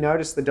don't know if you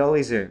noticed the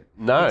dolly zoom.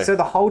 No. So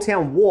the whole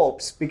town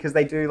warps because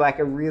they do like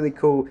a really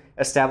cool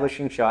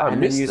establishing shot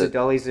and then use a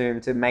dolly zoom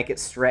to make it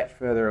stretch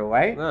further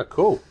away. Oh,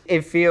 cool.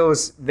 It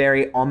feels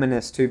very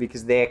ominous too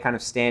because they're kind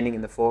of standing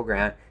in the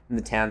foreground and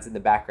the town's in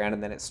the background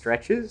and then it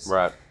stretches.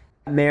 Right.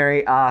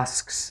 Mary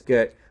asks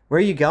Gert, where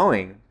are you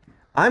going?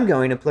 I'm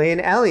going to play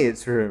in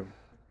Elliot's room.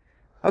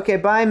 Okay,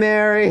 bye,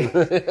 Mary.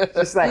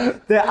 Just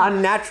like the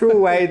unnatural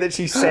way that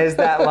she says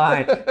that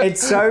line.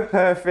 It's so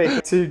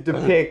perfect to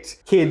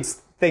depict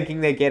kids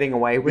thinking they're getting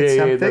away with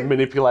something. Yeah, the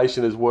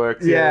manipulation has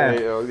worked.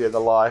 Yeah. Yeah, the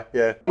lie.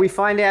 Yeah. We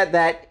find out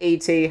that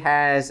E.T.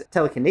 has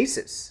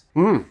telekinesis.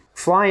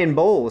 Flying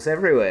balls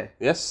everywhere.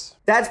 Yes.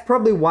 That's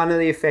probably one of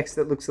the effects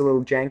that looks a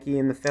little janky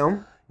in the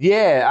film.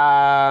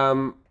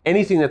 Yeah.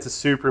 Anything that's a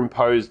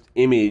superimposed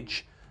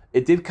image,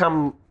 it did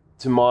come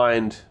to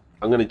mind.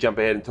 I'm going to jump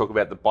ahead and talk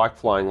about the bike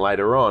flying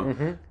later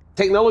on.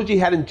 Technology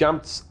hadn't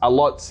jumped a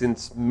lot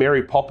since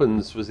Mary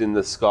Poppins was in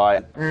the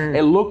sky.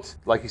 It looked,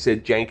 like you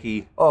said,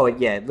 janky. Oh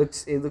yeah, it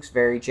looks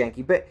very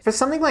janky. But for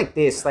something like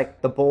this,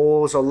 like the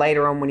balls, or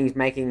later on when he's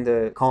making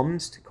the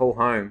comms to call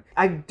home,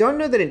 I don't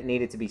know that it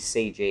needed to be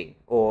CG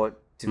or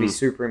to be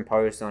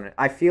superimposed on it.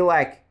 I feel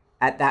like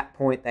at that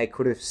point they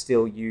could have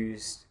still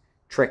used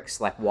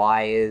tricks like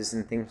wires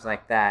and things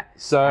like that.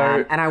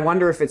 So, and I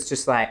wonder if it's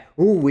just like,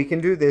 ooh, we can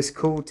do this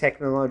cool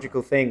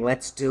technological thing.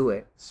 Let's do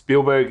it.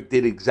 Spielberg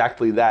did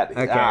exactly that.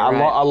 Okay,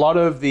 a lot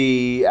of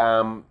the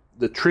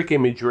trick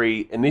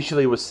imagery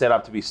initially was set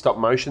up to be stop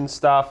motion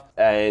stuff,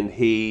 and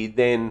he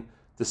then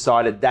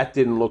decided that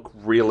didn't look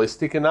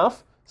realistic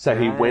enough, so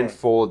he went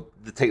for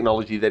the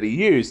technology that he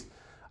used.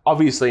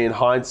 Obviously, in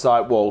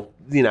hindsight, well,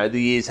 you know, the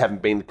years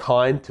haven't been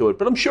kind to it,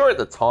 but I'm sure at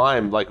the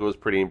time, like, it was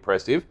pretty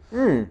impressive.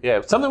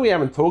 Yeah, something we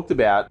haven't talked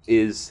about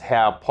is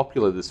how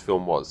popular this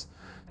film was.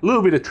 A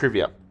little bit of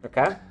trivia.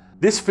 Okay.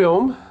 This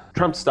film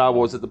trumped Star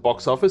Wars at the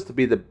box office to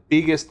be the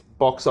biggest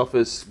box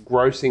office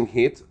grossing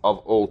hit of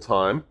all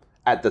time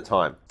at the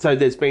time. So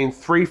there's been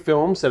 3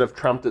 films that have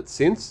trumped it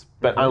since,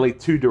 but only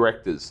 2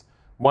 directors,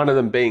 one of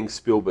them being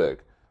Spielberg.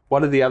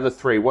 What are the other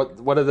 3?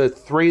 What are the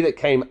 3 that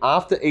came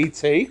after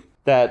E.T.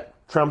 that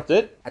trumped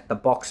it? At the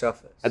box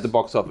office. At the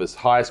box office.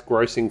 Highest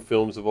grossing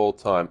films of all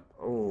time.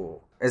 Ooh.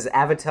 Is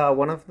Avatar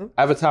one of them?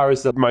 Avatar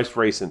is the most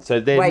recent.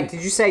 So then, Wait,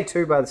 did you say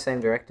 2 by the same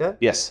director?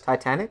 Yes.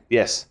 Titanic?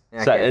 Yes.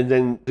 Okay. So, and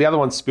then the other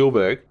one's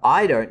Spielberg.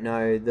 I don't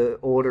know the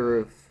order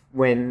of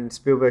when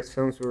Spielberg's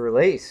films were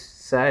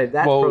released, so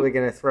that's probably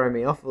going to throw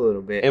me off a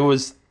little bit. It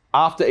was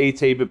after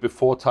E.T. but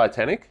before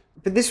Titanic.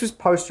 But this was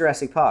post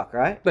Jurassic Park,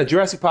 right? No,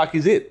 Jurassic Park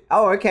is it.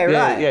 Oh, okay,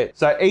 right. Yeah.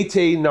 So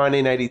E.T.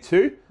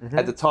 1982,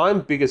 at the time,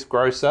 biggest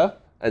grosser.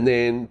 And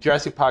then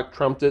Jurassic Park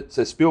trumped it.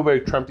 So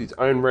Spielberg trumped his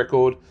own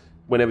record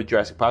whenever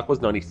Jurassic Park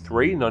was,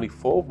 93,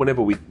 94,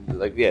 whenever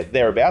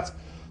thereabouts.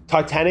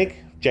 Titanic,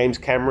 James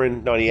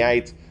Cameron,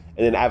 98.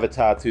 And then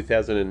Avatar,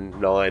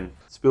 2009.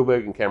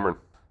 Spielberg and Cameron.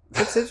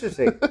 That's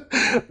interesting.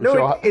 No,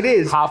 sure it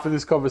is. Half of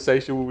this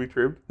conversation will be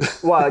trimmed.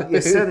 Well, yeah,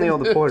 certainly all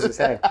the pauses,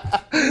 hey.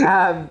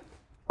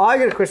 I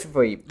got a question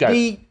for you. Go.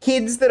 The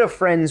kids that are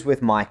friends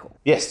with Michael,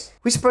 Yes.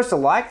 we supposed to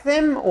like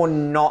them or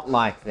not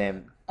like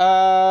them?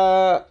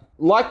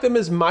 Like them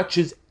as much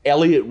as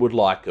Elliot would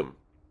like them,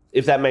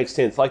 if that makes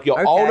sense. Like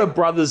your older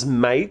brother's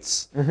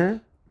mates. Mm-hmm.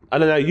 I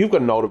don't know, you've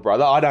got an older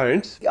brother. I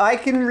don't. I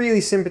can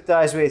really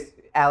sympathize with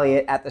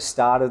Elliot at the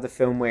start of the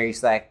film where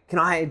he's like, can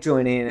I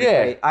join in? And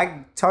Yeah. play? I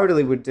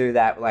totally would do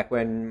that, like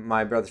when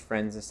my brother's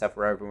friends and stuff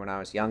were over when I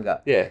was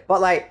younger. Yeah.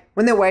 But like,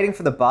 when they're waiting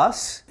for the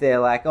bus, they're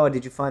like, oh,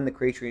 did you find the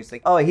creature? He's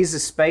like, oh, he's a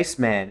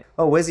spaceman.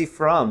 Oh, where's he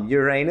from?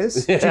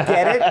 Uranus? Did you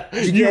get it?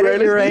 Did you get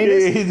it,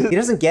 Uranus? Yeah. He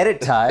doesn't get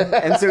it, Ty.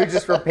 And so he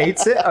just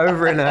repeats it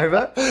over and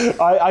over.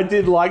 I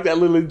did like that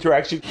little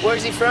interaction.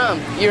 Where's he from?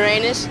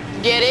 Uranus?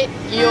 Get it?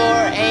 Your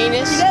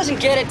anus? He doesn't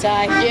get it,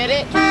 Ty. Get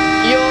it?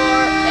 Your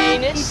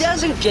anus? He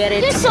doesn't get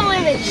it. You're so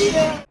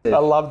immature. I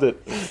loved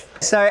it.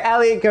 So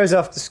Elliot goes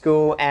off to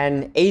school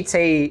and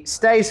E.T.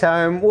 stays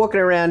home, walking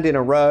around in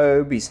a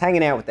robe. He's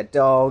hanging out with the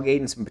dog,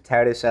 eating some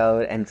potato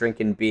salad and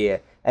drinking beer.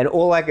 And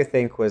all I could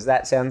think was,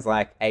 that sounds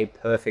like a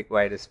perfect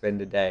way to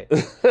spend a day.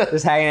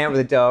 Just hanging out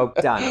with a dog,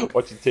 done.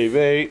 Watching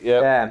TV,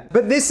 Yeah.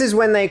 But this is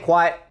when they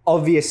quite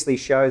obviously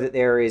show that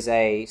there is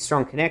a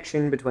strong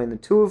connection between the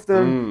two of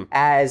them.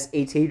 As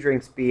E.T.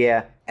 drinks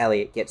beer,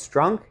 Elliot gets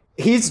drunk.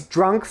 His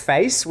drunk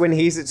face when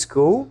he's at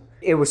school,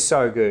 it was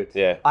so good.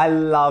 Yeah. I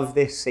love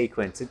this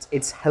sequence.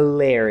 It's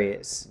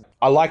hilarious.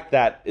 I like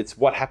that. It's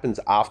what happens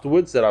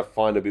afterwards that I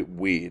find a bit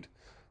weird.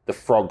 The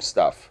frog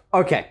stuff.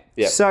 Okay.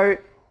 Yeah. So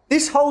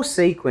this whole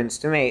sequence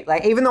to me,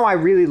 like, even though I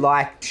really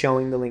like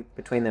showing the link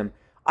between them,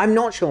 I'm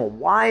not sure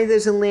why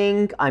there's a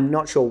link. I'm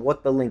not sure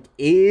what the link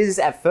is.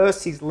 At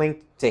first he's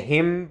linked to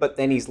him, but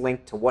then he's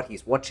linked to what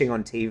he's watching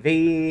on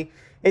TV.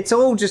 It's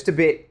all just a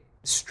bit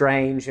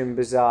strange and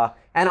bizarre.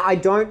 And I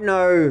don't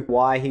know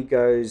why he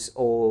goes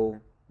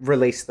all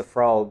release the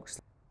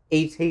frogs.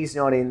 E.T.'s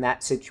not in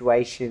that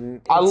situation.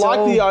 I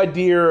like the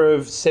idea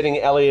of setting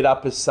Elliot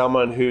up as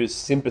someone who's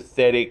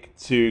sympathetic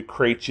to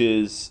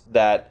creatures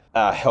that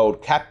are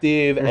held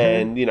captive,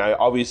 and, you know,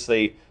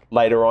 obviously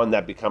later on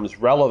that becomes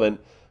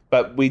relevant.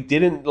 But we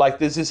didn't, like,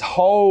 there's this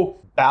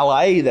whole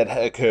ballet that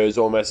occurs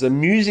almost. The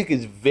music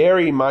is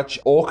very much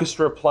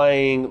orchestra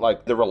playing,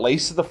 like the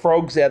release of the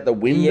frogs out the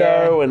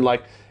window, and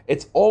like,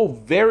 it's all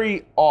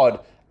very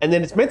odd. And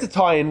then it's meant to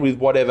tie in with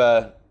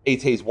whatever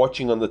E.T.'s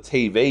watching on the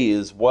TV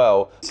as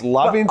well. It's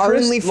love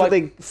interest. Only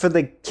for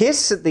the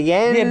kiss at the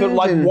end. Yeah, but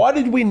like, why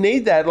did we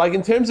need that? Like,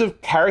 in terms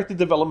of character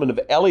development of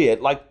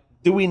Elliot, like,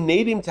 do we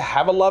need him to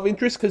have a love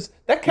interest? Because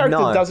that character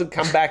doesn't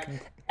come back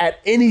at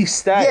any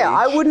stage. Yeah,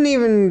 I wouldn't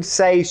even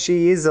say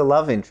she is a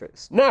love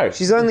interest. No.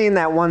 She's only in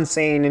that one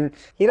scene, and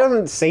he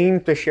doesn't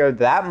seem to show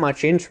that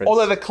much interest.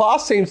 Although the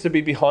class seems to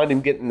be behind him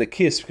getting the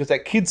kiss, because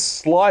that kid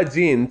slides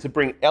in to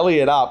bring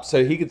Elliot up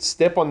so he could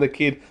step on the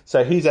kid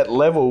so he's at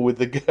level with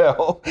the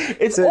girl.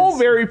 It's all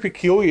very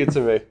peculiar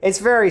to me. It's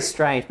very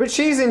strange, but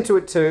she's into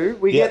it too.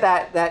 We get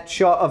that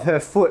shot of her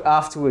foot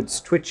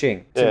afterwards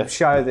twitching to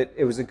show that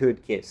it was a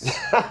good kiss.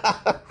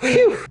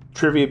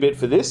 Trivia bit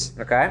for this.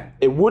 Okay.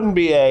 It wouldn't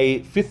be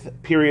a fifth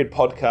period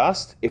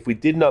podcast if we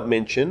did not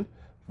mention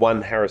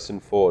one Harrison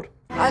Ford.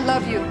 I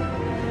love you.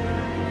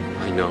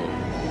 I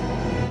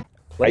know.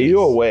 Are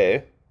you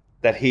aware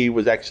that he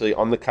was actually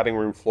on the cutting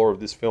room floor of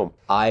this film?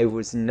 I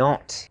was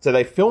not. So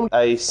they filmed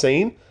a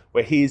scene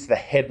where he's the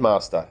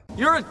headmaster.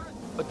 You're a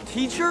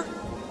teacher?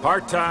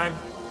 Part-time.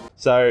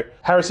 So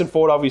Harrison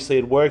Ford obviously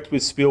had worked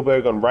with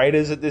Spielberg on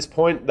Raiders at this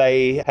point.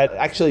 They had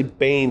actually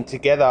been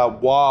together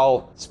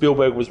while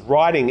Spielberg was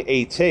writing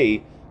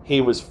E.T., he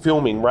was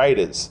filming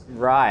Raiders.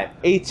 Right.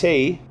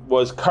 E.T.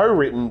 was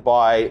co-written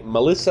by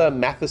Melissa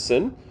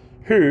Matheson,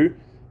 who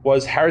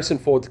was Harrison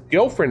Ford's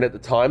girlfriend at the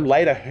time,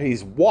 later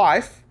his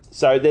wife.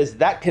 So there's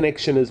that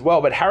connection as well.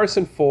 But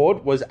Harrison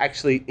Ford was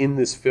actually in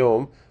this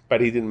film,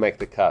 but he didn't make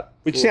the cut,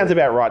 which sounds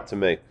about right to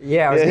me.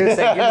 Yeah, I was going to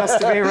say, you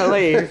must have been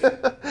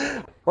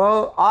relieved.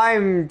 Well,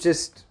 I'm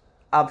just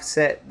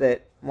upset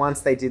that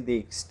once they did the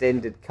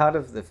extended cut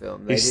of the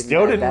film, they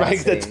Still didn't have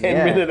make that the scene.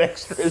 10-minute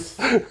extras.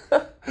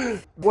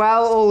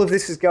 While all of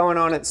this is going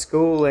on at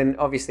school, and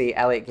obviously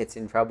Elliot gets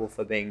in trouble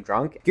for being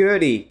drunk,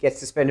 Gertie gets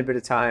to spend a bit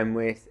of time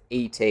with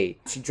E.T.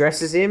 She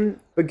dresses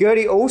him, but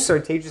Gertie also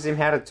teaches him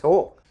how to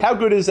talk. How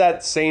good is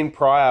that scene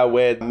prior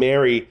where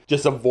Mary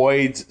just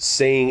avoids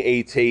seeing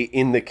E.T.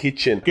 in the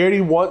kitchen?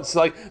 Gertie wants,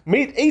 like,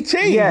 meet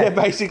E.T.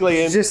 basically.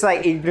 She's just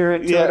like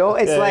ignorant to it all.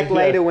 It's like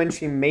later when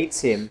she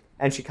meets him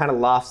and she kind of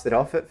laughs it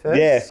off at first.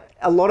 Yeah.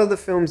 A lot of the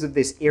films of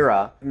this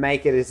era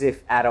make it as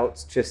if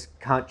adults just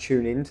can't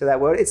tune into that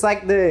world. It's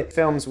like the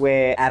films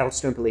where adults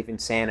don't believe in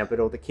Santa,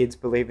 but all the kids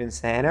believe in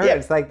Santa. Yeah.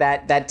 It's like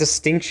that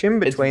distinction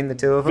between the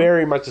two of them.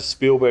 Very much a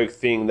Spielberg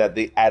thing that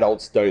the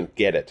adults don't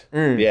get it.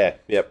 Yeah,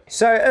 yep.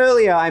 So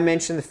earlier I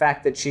mentioned the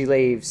fact that she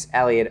leaves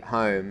Elliot at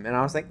home, and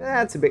I was like,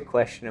 that's a bit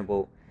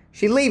questionable.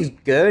 She leaves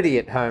Gertie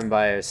at home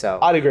by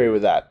herself. I'd agree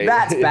with that.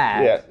 That's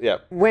bad. Yeah.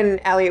 When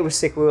Elliot was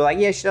sick, we were like,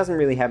 yeah, she doesn't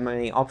really have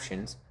many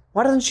options.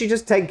 Why doesn't she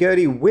just take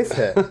Gertie with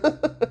her?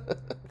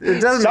 It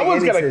doesn't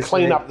Someone's make any got to sense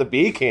clean me. up the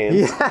beer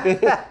cans.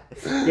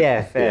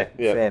 Yeah,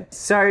 fair.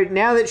 So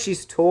now that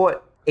she's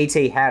taught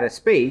E.T. how to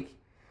speak,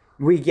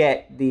 we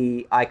get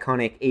the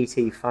iconic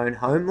E.T. phone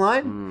home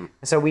line.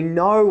 So we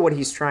know what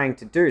he's trying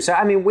to do. So,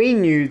 I mean, we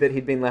knew that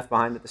he'd been left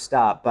behind at the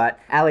start, but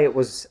Elliot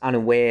was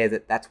unaware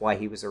that that's why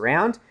he was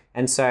around.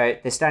 And so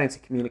they're starting to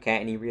communicate,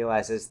 and he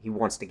realizes he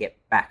wants to get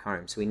back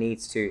home. So he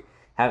needs to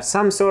have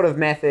some sort of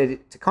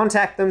method to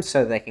contact them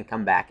so they can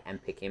come back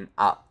and pick him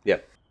up.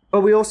 Yep.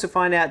 But we also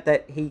find out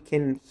that he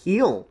can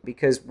heal,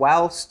 because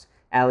whilst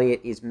Elliot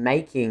is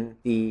making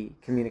the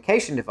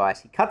communication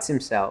device, he cuts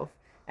himself,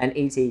 and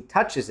E.T.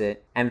 touches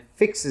it and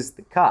fixes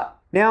the cut.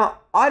 Now,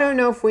 I don't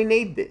know if we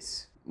need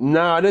this.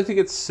 No, I don't think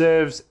it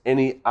serves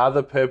any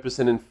other purpose,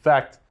 and in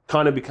fact,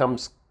 kind of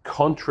becomes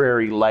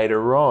contrary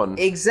later on.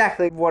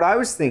 Exactly what I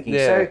was thinking.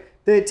 Yeah. So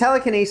the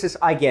telekinesis,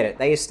 I get it.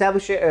 They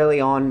establish it early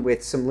on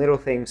with some little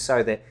things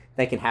so that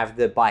they can have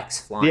the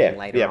bikes flying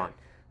later on.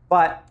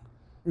 But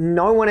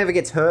no one ever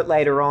gets hurt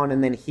later on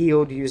and then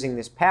healed using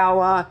this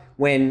power.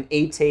 When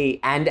E.T.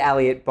 and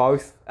Elliot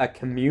both are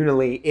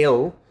communally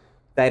ill,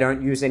 they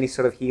don't use any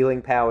sort of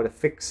healing power to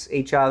fix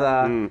each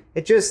other.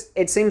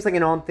 It seems like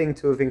an odd thing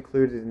to have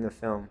included in the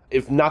film.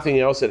 If nothing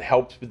else, it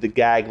helps with the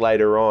gag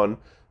later on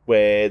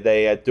where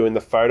they are doing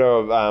the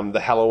photo of the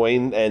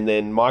Halloween, and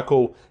then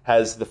Michael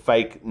has the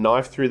fake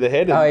knife through the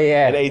head, and,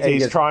 and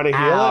E.T.'s trying to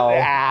heal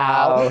it.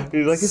 Ow.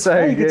 He's like, it's so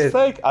fake, good. it's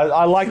fake.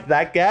 I like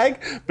that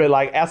gag, but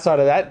like outside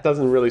of that,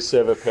 doesn't really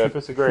serve a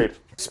purpose. Agreed.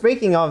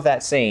 Speaking of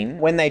that scene,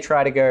 when they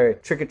try to go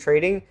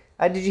trick-or-treating,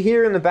 did you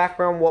hear in the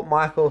background what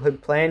Michael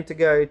had planned to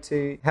go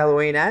to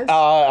Halloween as?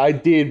 I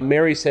did.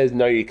 Mary says,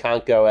 no, you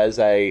can't go as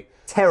a...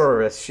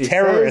 terrorist, she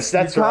Terrorist, says.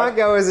 that's you right. can't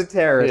go as a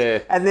terrorist. Yeah.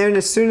 And then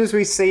as soon as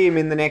we see him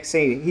in the next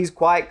scene, he's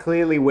quite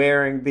clearly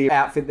wearing the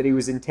outfit that he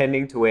was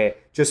intending to wear,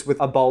 just with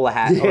a bowler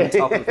hat on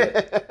top of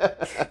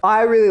it.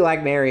 I really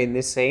like Mary in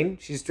this scene.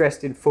 She's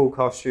dressed in full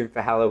costume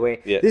for Halloween.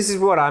 Yeah. This is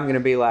what I'm going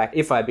to be like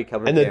if I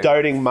become a And the parent.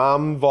 doting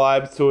mum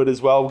vibe to it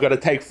as well. We've got to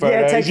take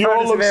photos. take You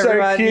all photos look of so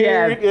everyone. cute.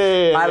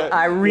 Yeah.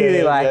 I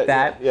really like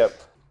that. Yep.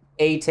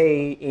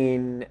 E.T.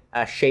 in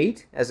a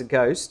sheet as a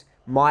ghost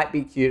might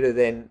be cuter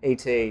than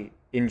E.T.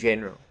 in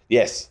general.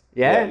 Yes.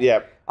 Yeah?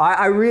 Yeah.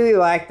 I really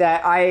like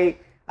that. I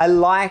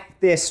like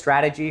their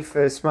strategy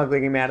for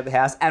smuggling him out of the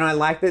house, and I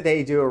like that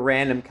they do a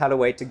random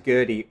cutaway to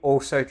Gertie,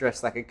 also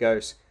dressed like a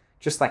ghost,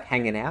 just like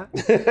hanging out,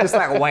 just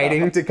like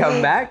waiting to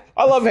come back.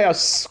 I love how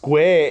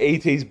square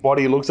E.T.'s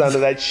body looks under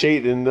that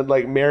sheet, and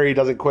like Mary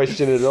doesn't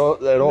question it at all.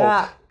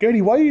 Nah.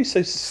 Gertie, why are you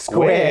so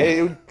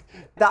square?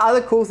 The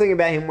other cool thing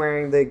about him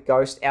wearing the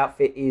ghost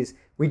outfit is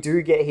we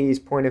do get his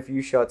point of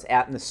view shots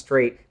out in the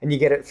street, and you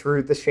get it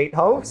through the sheet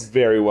holes.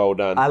 Very well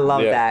done. I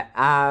love that.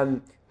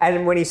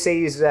 And when he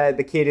sees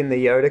the kid in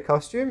the Yoda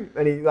costume,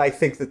 and he like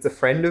thinks it's a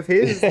friend of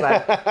his,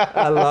 like,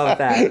 I love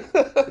that.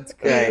 It's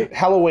great.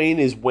 Halloween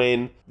is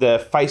when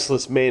the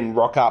faceless men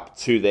rock up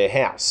to their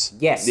house.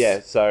 Yes. Yeah.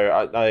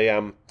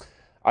 So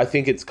I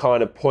think it's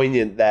kind of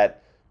poignant that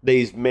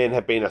these men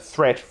have been a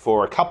threat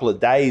for a couple of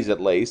days at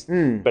least,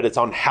 but it's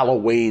on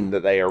Halloween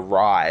that they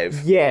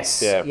arrive.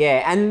 Yes.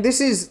 Yeah. And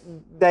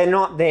they're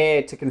not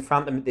there to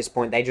confront them at this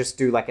point. They just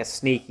do like a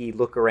sneaky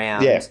look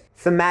around. Yeah.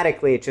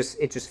 Thematically, it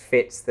just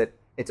fits that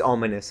it's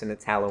ominous and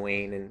it's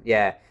Halloween. And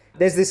yeah,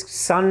 there's this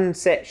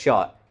sunset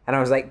shot. And I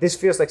was like, this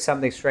feels like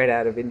something straight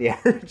out of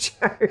Indiana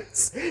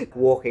Jones,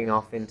 walking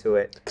off into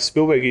it.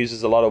 Spielberg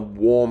uses a lot of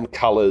warm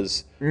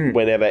colours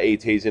whenever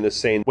E.T.'s in a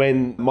scene.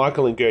 When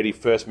Michael and Gertie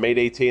first meet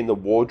E.T. in the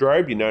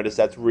wardrobe, you notice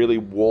that's really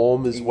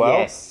warm as well.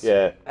 Yes.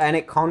 Yeah. And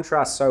it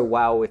contrasts so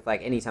well with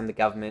like anytime the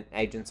government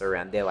agents are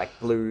around, they're like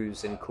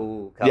blues and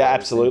cool colours. Yeah,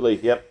 absolutely.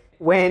 Yep.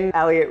 When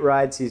Elliot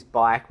rides his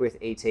bike with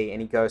E.T.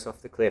 and he goes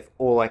off the cliff,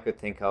 all I could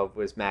think of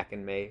was Mac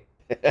and Me.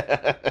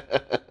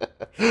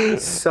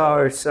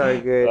 So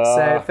good.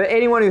 So for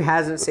anyone who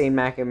hasn't seen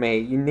Mac and Me,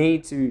 you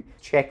need to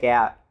check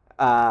out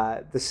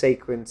the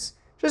sequence.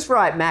 Just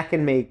write Mac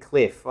and Me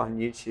cliff on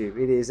YouTube.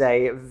 It is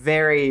a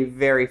very,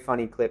 very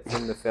funny clip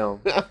from the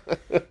film.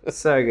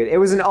 So good. It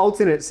was an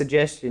alternate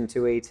suggestion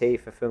to E.T.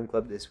 for Film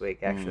Club this week,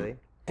 actually.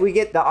 We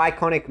get the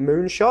iconic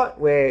moon shot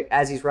where,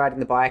 as he's riding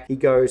the bike, he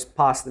goes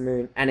past the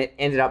moon, and it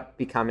ended up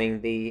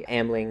becoming the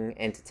Amling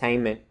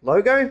Entertainment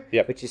logo,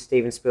 which is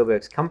Steven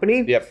Spielberg's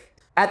company. Yep.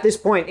 At this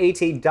point,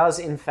 E.T. does,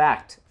 in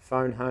fact,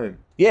 phone home.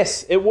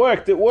 Yes, it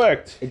worked. It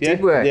worked. It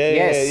did work,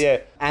 yes.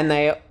 Yeah. And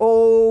they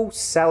all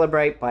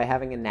celebrate by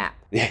having a nap.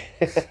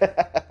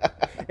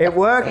 It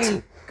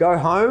worked. Go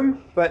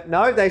home. But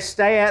no, they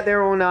stay out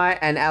there all night,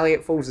 and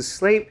Elliot falls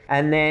asleep.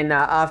 And then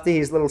after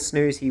his little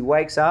snooze, he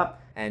wakes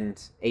up,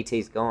 and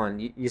E.T.'s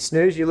gone. You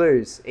snooze, you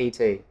lose,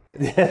 E.T.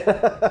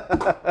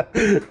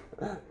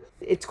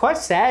 It's quite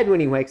sad when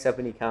he wakes up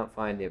and he can't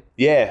find him.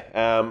 Yeah,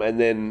 and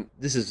then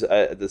this is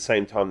at the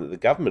same time that the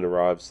government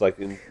arrives.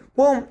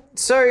 Well,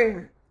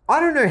 so I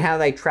don't know how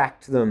they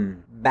tracked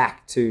them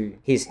back to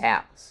his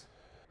house.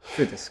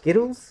 Through the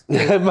Skittles?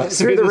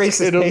 Through the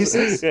Reese's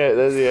Pieces?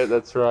 Yeah,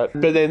 that's right.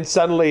 But then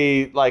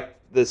suddenly, like,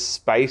 the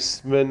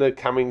spacemen are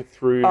coming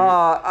through.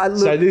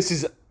 So this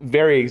is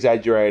very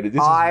exaggerated.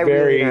 I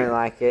really don't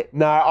like it.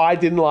 No, I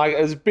didn't like it.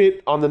 It was a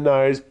bit on the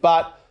nose,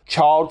 but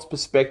child's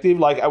perspective?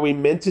 Like, are we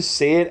meant to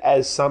see it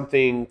as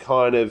something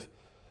kind of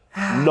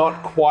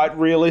not quite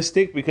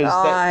realistic? Because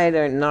I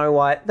don't know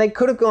why. They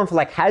could have gone for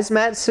like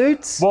hazmat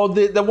suits. well,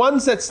 the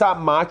ones that start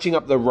marching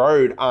up the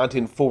road aren't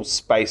in full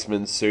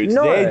spaceman suits.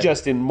 No. They're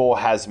just in more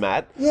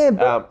hazmat. Yeah,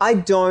 but I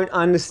don't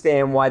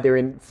understand why they're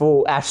in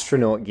full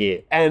astronaut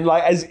gear. And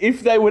like as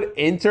if they would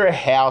enter a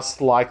house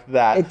like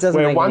that. It doesn't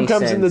where make one any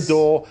comes in the sense.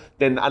 door,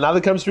 then another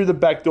comes through the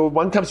back door,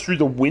 one comes through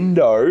the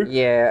window.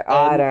 Yeah,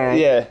 I don't.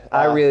 yeah,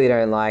 I really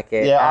don't like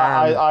it. Yeah,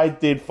 I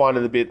did find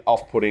it a bit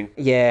off-putting.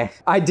 Yeah.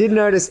 I did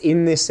notice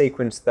in this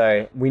sequence,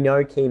 though, we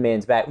know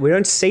Keyman's back. We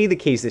don't see the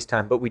keys this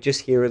time, but we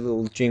just hear a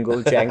little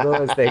jingle jangle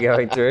as they're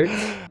going through.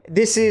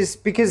 This is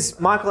because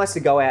Michael has to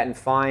go out and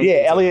find...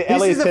 Yeah, Elliot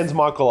This is sends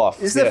Michael off.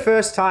 This is the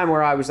first time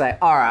where I was like,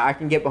 all right, I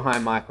can get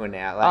behind Michael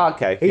now.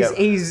 Like, Okay,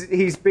 He's, yep.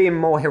 he's being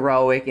more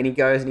heroic, and he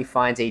goes and he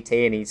finds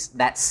E.T. and he's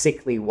that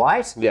sickly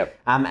white. Yep.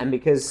 And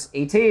because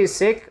E.T. is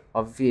sick,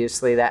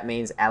 obviously that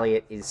means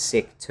Elliot is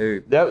sick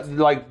too.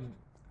 Like,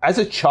 as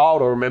a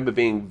child, I remember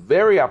being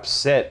very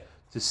upset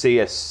to see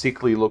a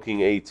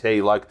sickly-looking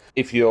E.T. Like,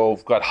 if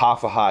you've got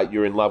half a heart,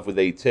 you're in love with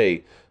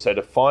E.T. So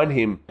to find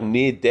him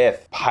near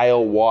death,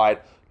 pale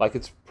white, like,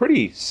 it's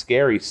pretty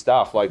scary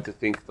stuff, like, to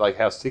think, like,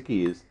 how sick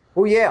he is.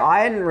 Well, yeah,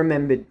 I hadn't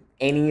remembered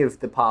any of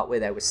the part where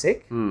they were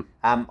sick.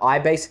 I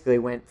basically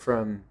went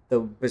from the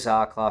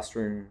bizarre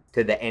classroom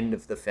to the end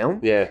of the film.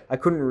 Yeah. I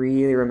couldn't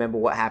really remember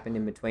what happened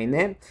in between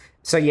there.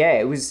 So yeah,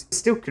 it was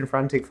still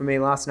confronting for me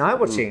last night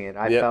watching it.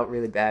 I felt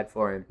really bad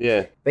for him.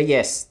 Yeah. But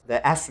yes,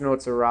 the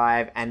astronauts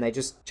arrive and they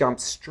just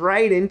jump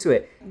straight into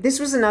it. This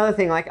was another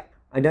thing, like,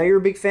 I know you're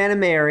a big fan of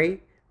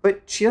Mary,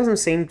 but she doesn't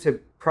seem to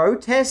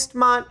protest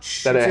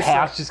much. That her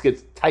house just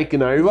gets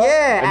taken over.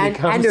 Yeah, and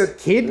becomes- her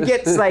kid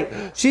gets like...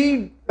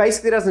 She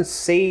basically doesn't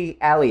see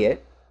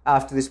Elliot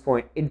after this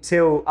point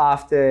until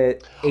after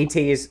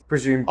E.T. is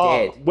presumed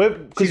dead.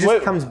 She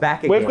just comes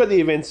back again. We've got the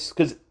events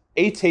because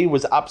E.T.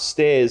 was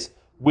upstairs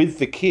with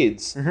the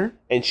kids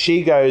and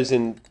she goes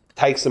and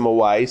takes them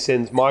away,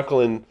 sends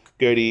Michael and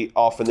Gertie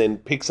off and then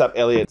picks up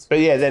Elliot. But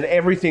yeah, then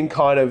everything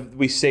kind of,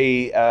 we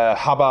see a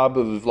hubbub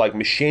of like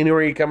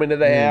machinery come into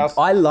the house.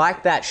 I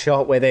like that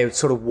shot where they're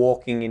sort of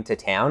walking into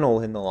town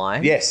all in the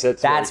line. Yes,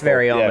 that's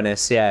very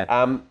ominous,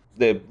 yeah.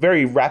 The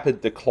very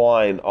rapid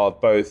decline of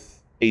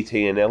both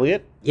E.T. and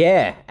Elliot.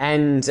 Yeah,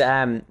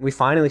 and we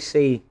finally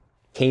see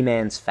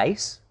Keyman's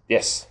face.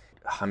 Yes.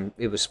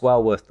 It was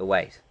well worth the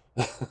wait.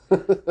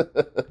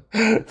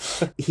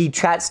 He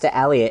chats to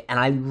Elliot, and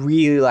I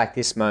really like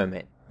this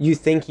moment. You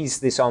think he's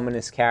this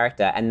ominous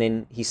character, and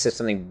then he says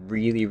something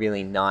really,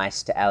 really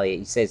nice to Elliot.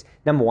 He says,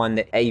 number one,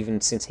 that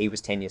even since he was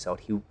 10 years old,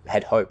 he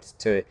had hoped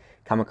to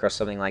come across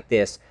something like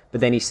this.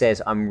 But then he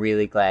says, I'm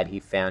really glad he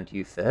found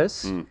you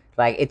first.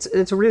 Like,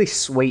 it's a really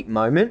sweet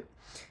moment.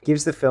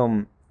 Gives the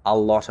film a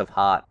lot of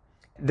heart.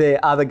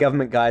 The other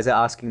government guys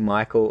are asking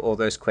Michael all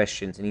those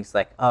questions, and he's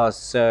like, oh,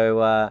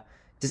 so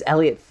does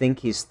Elliot think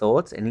his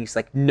thoughts? And he's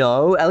like,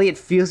 no, Elliot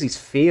feels his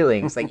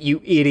feelings. Like,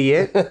 you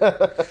idiot.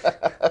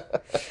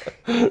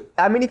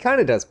 I mean, he kind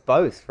of does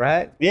both,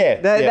 right? Yeah.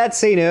 That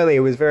scene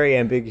earlier was very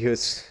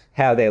ambiguous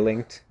how they're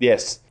linked.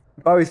 Yes.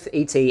 Both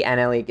E.T. and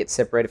Elliot get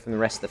separated from the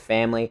rest of the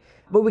family.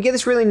 But we get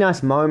this really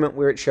nice moment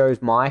where it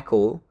shows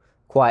Michael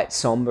quite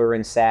somber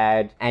and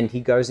sad, and he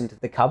goes into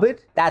the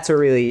cupboard. That's a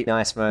really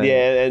nice moment.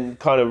 Yeah, and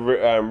kind of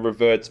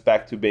reverts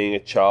back to being a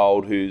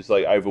child who's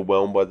like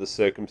overwhelmed by the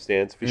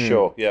circumstance, for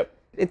sure. Yep.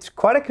 It's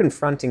quite a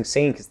confronting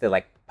scene because they're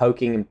like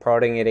poking and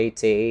prodding at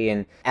E.T.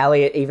 and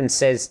Elliot even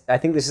says, I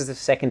think this is the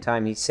second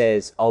time he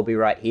says, I'll be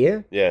right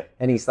here. Yeah.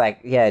 And he's like,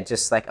 yeah,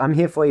 just like, I'm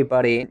here for you,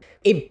 buddy.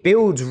 It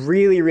builds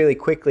really, really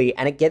quickly,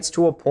 and it gets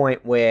to a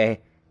point where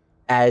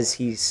as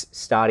he's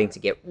starting to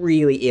get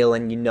really ill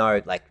and you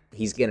know, like,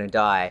 he's going to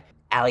die,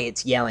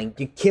 Elliot's yelling,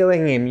 you're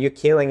killing him, you're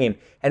killing him.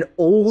 And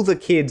all the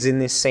kids in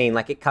this scene,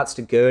 like, it cuts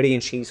to Gertie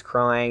and she's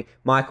crying.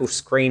 Michael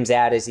screams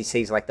out as he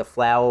sees, like, the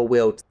flower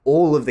wilt.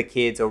 All of the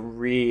kids are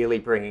really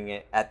bringing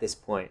it at this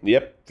point.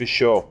 Yep, for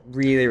sure.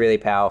 Really, really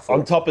powerful.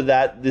 On top of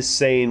that, this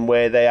scene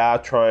where they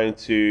are trying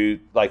to,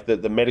 like,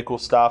 the medical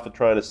staff are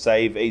trying to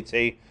save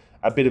E.T.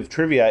 A bit of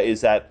trivia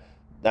is that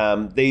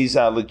these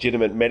are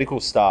legitimate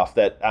medical staff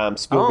that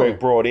Spielberg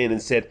brought in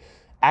and said,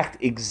 act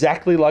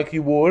exactly like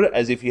you would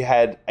as if you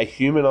had a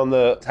human on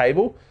the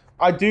table.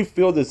 I do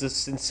feel there's a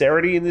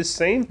sincerity in this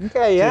scene.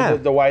 Okay, yeah.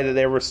 The way that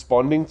they're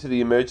responding to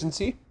the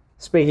emergency.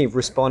 Speaking of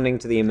responding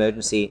to the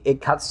emergency,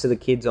 it cuts to the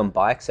kids on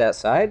bikes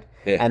outside,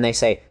 and they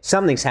say,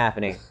 something's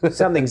happening.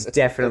 Something's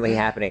definitely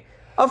happening.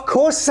 Of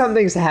course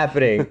something's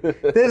happening.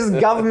 There's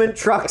government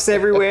trucks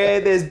everywhere.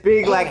 There's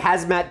big, like,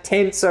 hazmat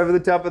tents over the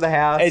top of the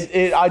house.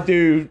 I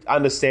do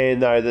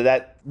understand, though,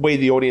 that we,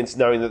 the audience,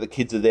 knowing that the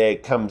kids are there,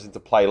 comes into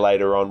play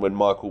later on when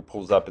Michael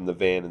pulls up in the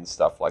van and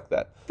stuff like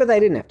that. But they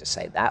didn't have to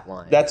say that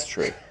line. That's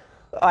true.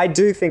 I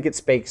do think it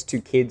speaks to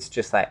kids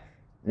just, like,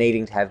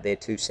 needing to have their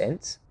 2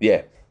 cents.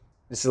 Yeah.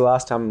 This is the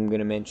last time I'm going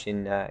to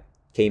mention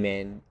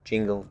Keyman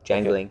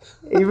jangling.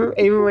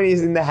 Even when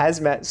he's in the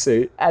hazmat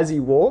suit, as he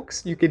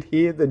walks, you could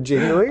hear the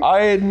jingling.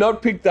 I had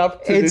not picked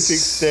up to this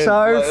extent.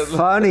 It's so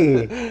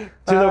funny.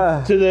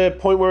 To the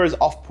point where it's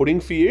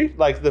off-putting for you?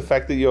 Like the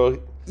fact that you're...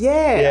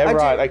 Yeah.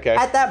 Okay.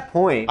 At that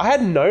point, I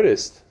hadn't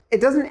noticed. it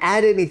doesn't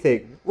add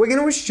anything. We're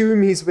going to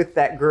assume he's with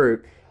that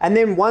group. And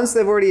then once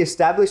they've already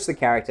established the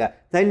character,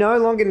 they no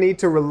longer need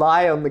to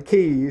rely on the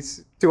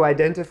keys to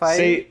identify him.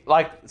 See,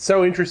 like,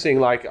 so interesting.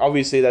 Like,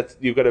 obviously,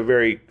 you've got a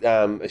very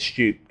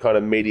astute kind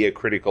of media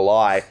critical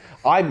eye.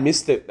 I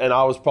missed it, and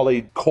I was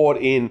probably caught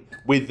in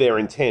with their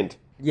intent.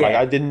 Yeah. Like,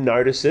 I didn't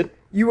notice it.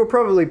 You were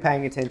probably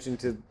paying attention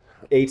to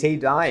E.T.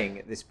 dying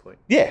at this point.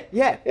 Yeah.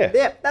 Yeah,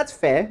 that's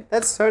fair.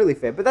 That's totally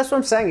fair. But that's what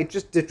I'm saying. It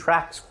just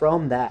detracts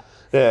from that.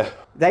 Yeah.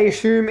 They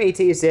assume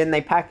E.T. is dead and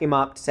they pack him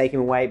up to take him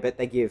away, but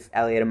they give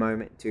Elliot a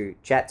moment to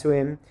chat to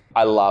him.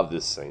 I love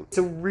this scene. It's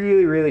a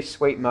really, really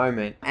sweet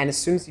moment. And as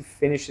soon as he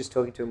finishes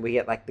talking to him, we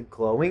get like the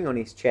glowing on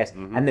his chest.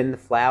 And then the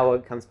flower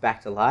comes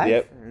back to life.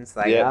 Yep. And it's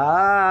like, Oh,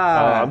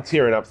 I'm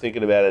tearing up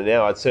thinking about it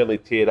now. I certainly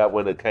teared up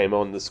when it came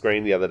on the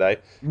screen the other day.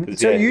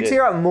 So you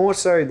tear up more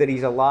so that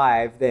he's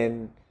alive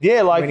than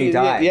when he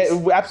dies.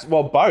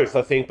 Well, both,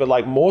 I think. But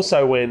like more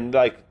so when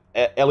like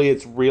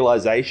Elliot's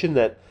realization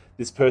that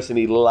this person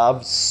he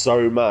loves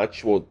so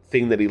much, or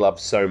thing that he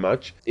loves so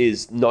much,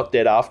 is not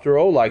dead after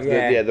all. Like,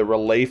 the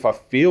relief, I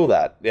feel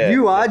that. Yeah,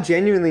 you are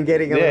genuinely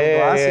getting a little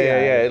glassy.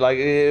 Yeah. Like,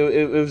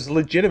 it was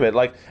legitimate.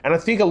 Like, and I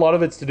think a lot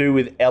of it's to do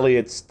with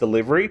Elliot's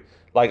delivery.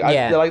 Like,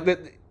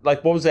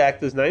 what was the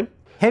actor's name?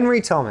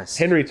 Henry Thomas.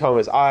 Henry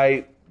Thomas.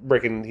 I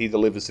reckon he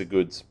delivers the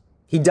goods.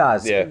 He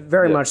does. Yeah.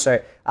 Very much so.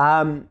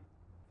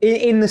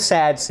 In the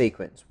sad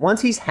sequence,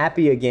 once he's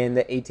happy again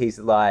that E.T.'s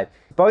alive,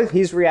 both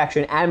his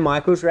reaction and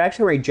Michael's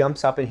reaction where he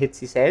jumps up and hits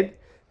his head,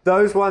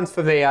 those ones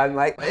for me, I'm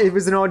like, it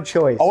was an odd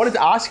choice. I wanted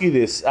to ask you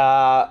this.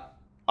 I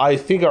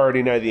think I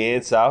already know the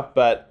answer,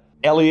 but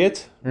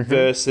Elliot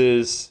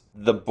versus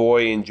the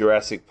boy in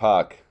Jurassic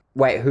Park.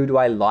 Wait, who do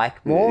I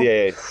like more?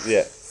 Yeah.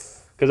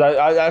 Because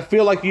I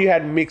feel like you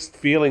had mixed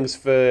feelings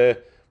for...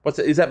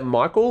 Is that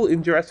Michael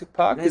in Jurassic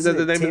Park? Is that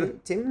the name of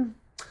it? Tim?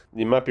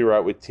 You might be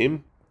right with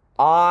Tim.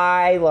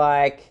 I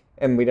like...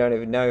 And we don't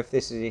even know if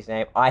this is his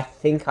name. I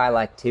think I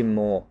like Tim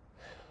more.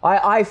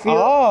 I feel...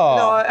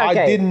 I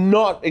did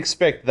not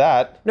expect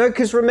that. No,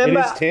 because remember...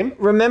 It is Tim?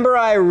 Remember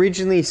I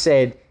originally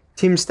said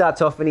Tim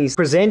starts off and he's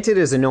presented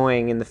as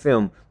annoying in the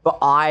film, but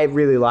I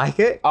really like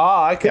it.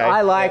 Okay.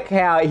 I like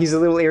how he's a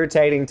little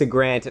irritating to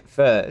Grant at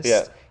first.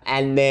 Yeah.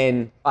 And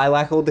then I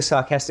like all the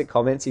sarcastic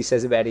comments he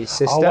says about his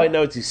sister. Oh, wait,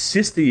 no, it's his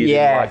sister you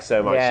didn't like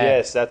so much. Yeah.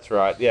 Yes, that's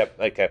right. Yep,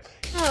 okay.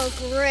 Oh,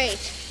 great.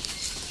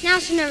 Now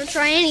she'll never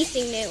try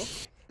anything new.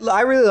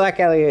 I really like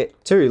Elliot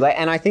too.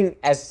 And I think,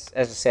 as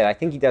I said, I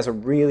think he does a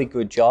really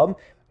good job.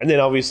 And then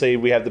obviously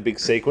we have the big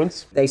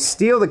sequence. They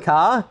steal the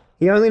car.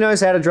 He only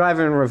knows how to drive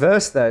in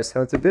reverse though,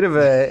 so it's a bit of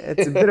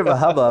a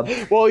hubbub.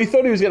 Well, he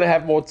thought he was going to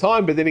have more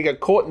time, but then he got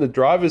caught in the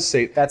driver's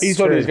seat. He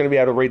thought he was going to be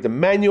able to read the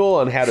manual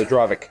on how to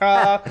drive a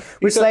car.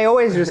 Which they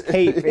always just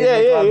keep in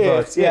the glove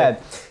box. Yeah.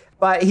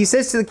 But he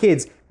says to the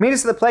kids, meet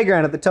us at the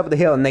playground at the top of the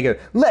hill, and they go,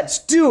 let's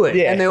do it!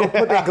 Yeah. And they all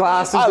put their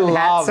glasses and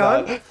hats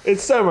on.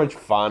 It's so much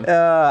fun.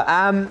 But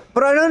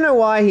I don't know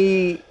why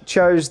he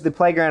chose the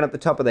playground at the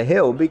top of the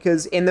hill,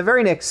 because in the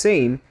very next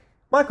scene,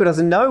 Michael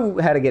doesn't know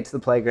how to get to the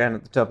playground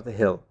at the top of the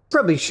hill.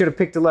 Probably should have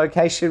picked a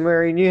location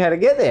where he knew how to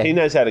get there. He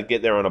knows how to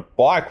get there on a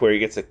bike where he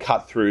gets to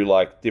cut through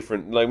like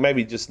different, like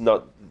maybe just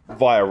not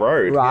via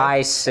road.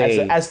 I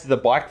see. As to the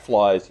bike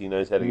flies, he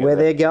knows how to get where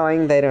there. they're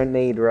going, they don't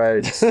need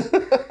roads.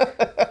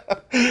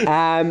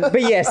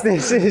 But yes,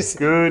 this is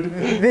good.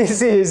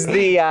 This is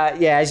the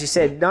as you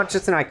said, not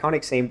just an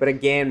iconic scene, but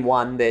again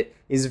one that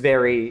is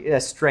very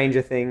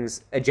Stranger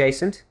Things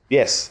adjacent.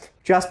 Yes.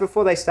 Just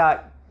before they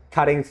start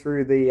cutting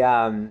through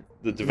the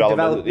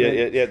development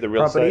the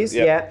real properties.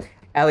 estate. Yeah.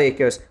 Elliot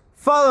goes,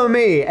 follow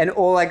me, and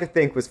all I could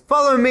think was,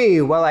 follow me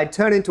while I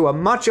turn into a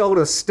much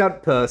older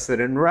stunt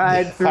person and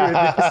ride through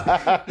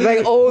this.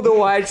 Like all the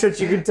wide shots,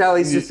 you can tell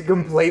he's just a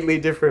completely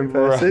different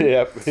person.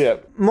 Right,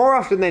 yep. More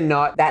often than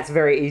not, that's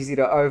very easy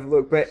to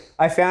overlook, but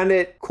I found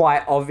it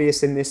quite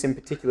obvious in this in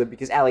particular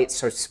because Elliot's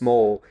so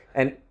small,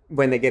 and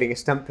when they're getting a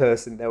stunt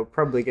person, they were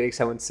probably getting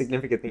someone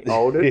significantly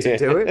older to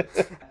do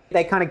it.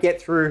 They kind of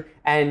get through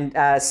and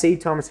see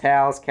Thomas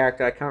Howell's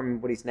character, I can't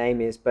remember what his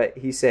name is, but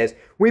he says,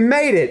 we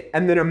made it!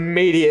 And then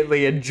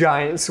immediately a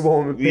giant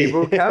swarm of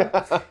people come.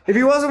 If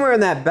he wasn't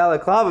wearing that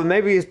balaclava,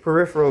 maybe his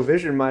peripheral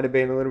vision might have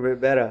been a little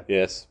bit better.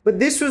 Yes. But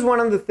this was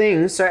one of the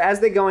things, so as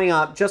they're going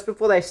up, just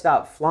before they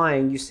start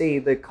flying, you see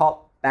the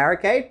cop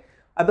barricade.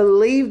 I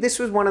believe this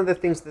was one of the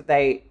things that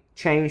they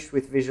changed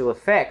with visual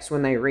effects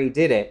when they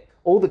redid it.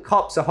 All the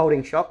cops are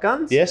holding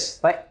shotguns. Yes.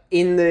 But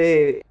in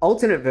the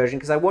alternate version,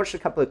 because I watched a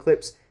couple of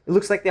clips, it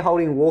looks like they're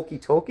holding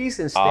walkie-talkies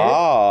instead.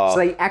 So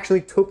they actually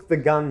took the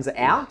guns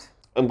out.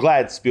 I'm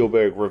glad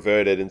Spielberg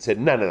reverted and said,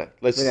 no,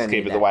 let's just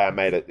keep it the way I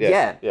made it.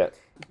 Yeah.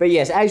 But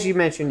yes, as you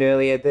mentioned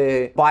earlier,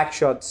 the bike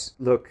shots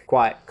look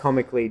quite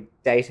comically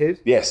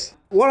dated. Yes.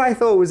 What I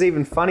thought was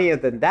even funnier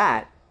than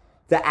that,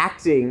 the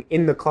acting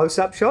in the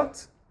close-up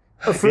shots.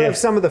 of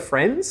some of the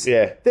friends.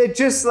 Yeah. They're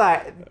just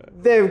like,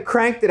 they've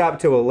cranked it up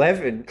to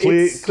 11.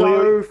 It's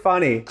so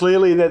funny.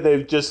 Clearly that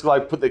they've just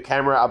like put the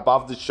camera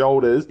above the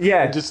shoulders.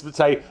 Yeah. And just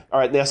say, all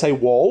right, now say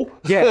wall.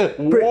 Yeah.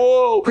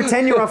 Whoa.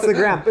 Pretend you're off the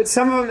ground. But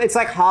some of them, it's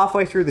like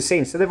halfway through the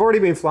scene. So they've already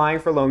been flying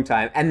for a long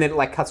time. And then it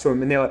like cuts to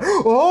them and they're like,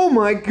 oh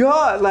my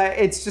God. Like,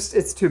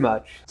 it's too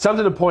much.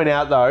 Something to point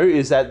out though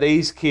is that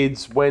these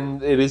kids,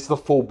 when it is the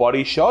full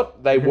body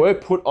shot, they were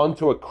put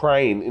onto a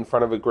crane in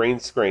front of a green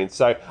screen.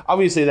 So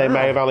obviously they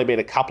may have only been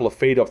a couple of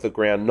feet off the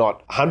ground,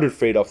 not 100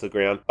 feet off the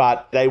ground,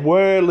 but they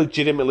were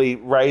legitimately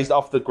raised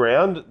off the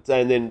ground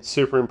and then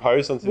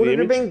superimposed onto Would the it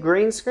have image. been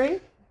green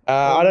screen?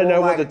 I don't More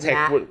know like what the tech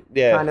matte would.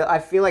 Yeah. Kind of, I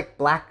feel like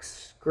black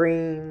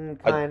screen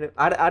kind of.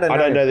 I don't know. I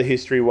don't know the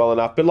history well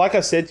enough, but like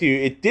I said to you,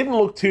 it didn't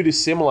look too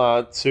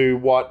dissimilar to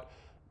what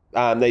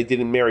they did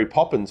in Mary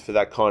Poppins for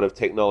that kind of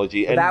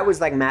technology. And that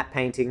was like matte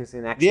paintings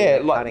and actually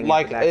cutting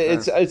like in the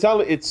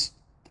background. it's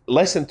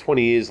less than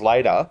 20 years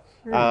later.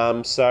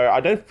 So I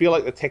don't feel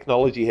like the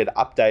technology had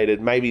updated.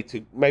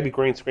 Maybe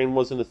green screen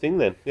wasn't a thing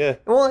then. Yeah.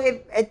 Well,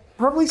 it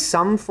probably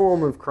some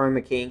form of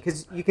chroma keying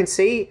because you can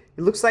see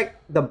it looks like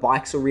the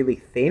bikes are really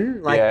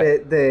thin. Like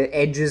the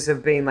edges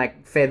have been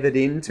like feathered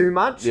in too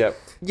much. Yep.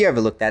 You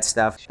overlook that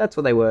stuff. That's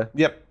what they were.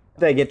 Yep.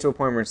 They get to a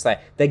point where it's like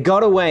they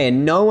got away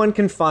and no one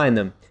can find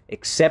them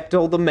except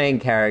all the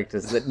main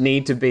characters that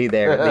need to be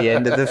there at the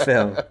end of the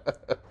film.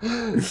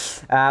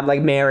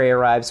 Like Mary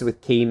arrives with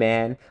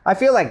Keyman. I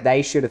feel like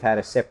they should have had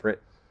a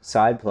separate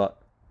side plot.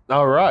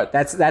 All right.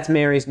 That's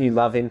Mary's new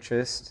love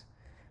interest.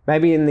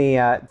 Maybe in the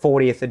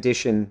 40th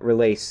edition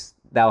release,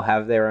 they'll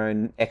have their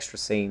own extra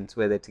scenes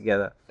where they're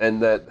together.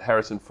 And that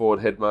Harrison Ford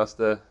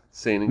headmaster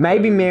scene.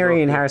 Maybe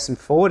Mary and Harrison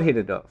Ford hit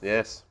it off.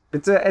 Yes.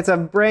 It's a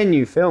brand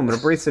new film.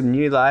 It'll breathe some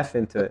new life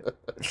into it.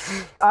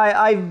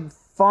 I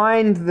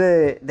find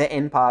the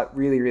end part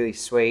really, really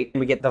sweet.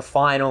 We get the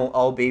final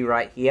 "I'll be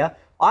right here."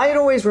 I had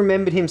always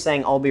remembered him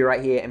saying "I'll be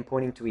right here" and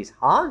pointing to his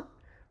heart,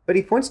 but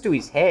he points to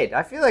his head.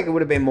 I feel like it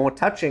would have been more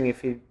touching if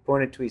he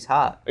pointed to his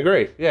heart.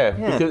 Agreed. Yeah.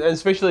 Because, and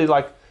especially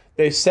like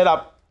they set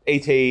up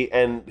E.T.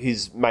 and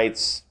his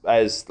mates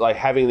as like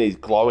having these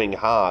glowing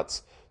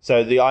hearts.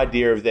 So the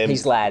idea of them,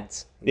 His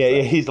lads.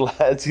 his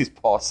lads, his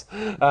boss.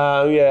 You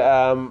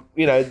know,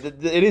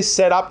 it is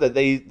set up that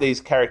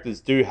these characters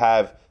do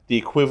have the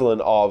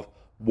equivalent of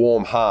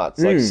warm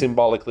hearts, like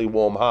symbolically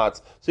warm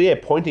hearts. So yeah,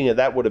 pointing at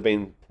that would have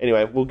been.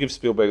 Anyway, we'll give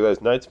Spielberg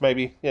those notes.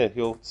 Maybe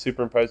he'll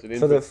superimpose it in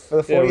For the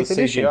 40th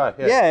edition. CGI,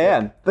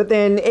 yeah. But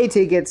then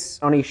E.T.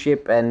 gets on his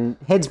ship and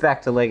heads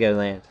back to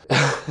Legoland.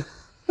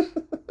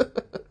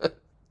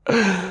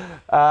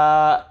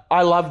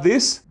 I love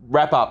this.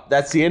 Wrap up.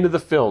 That's the end of the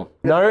film.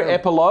 No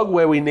epilogue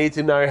where we need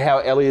to know how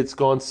Elliot's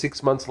gone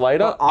 6 months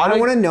later. I don't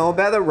want to know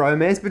about the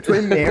romance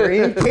between Mary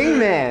and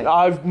Keyman.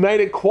 I've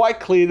made it quite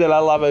clear that I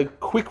love a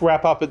quick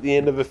wrap up at the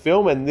end of a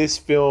film, and this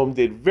film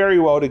did very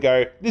well to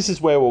go, this is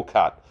where we'll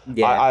cut.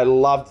 Yeah. I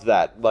loved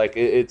that. Like,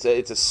 it's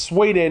a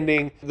sweet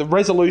ending. The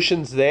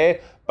resolution's there,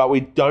 but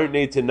we don't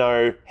need to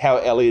know how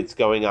Elliot's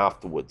going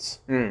afterwards.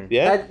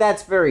 Yeah?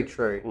 That's very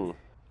true.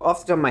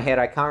 Off the top of my head,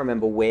 I can't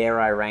remember where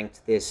I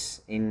ranked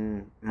this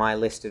in my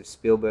list of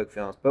Spielberg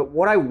films. But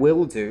what I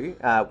will do,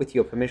 with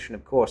your permission,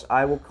 of course,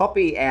 I will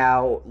copy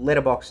our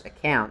Letterboxd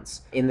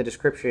accounts in the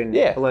description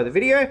below the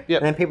video,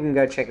 and then people can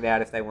go check it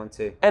out if they want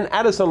to. And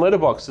add us on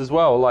Letterboxd as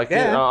well. Like,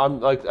 Yeah. you know, I'm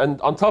like,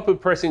 and on top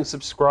of pressing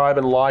subscribe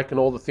and like and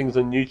all the things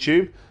on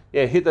YouTube,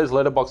 hit those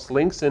Letterboxd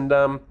links and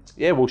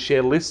we'll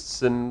share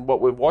lists and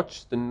what we've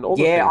watched and all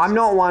the things. Yeah, I'm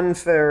not one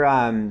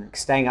for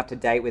staying up to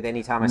date with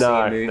any time I see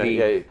a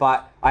movie,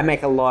 but I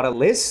make a lot of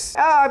lists.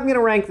 I'm going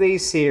to rank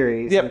these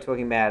series and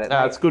talking about it.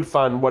 It's good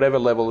fun, whatever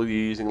level you're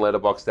using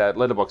Letterboxd at.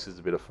 Letterboxd is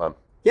a bit of fun.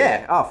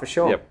 Yeah, for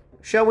sure. Yep.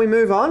 Shall we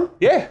move on?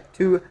 Yeah.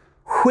 To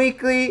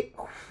Weekly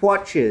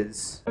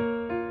Watches.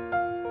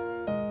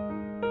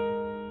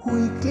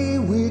 Weekly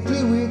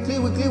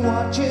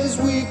watches,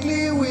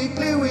 weekly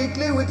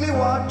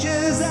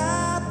watches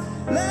up,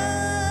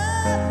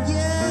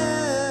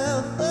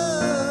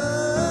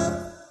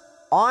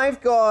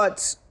 I've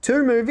got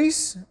 2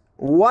 movies,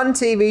 1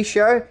 TV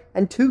show,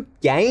 and 2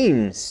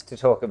 games to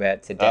talk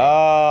about today.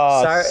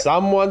 Oh,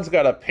 someone's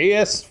got a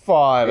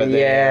PS5 in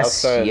there.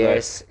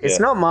 Yes. It's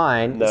not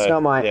mine. No, It's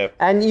not mine. yeah.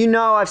 And you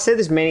know, I've said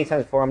this many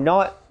times before, I'm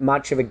not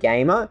much of a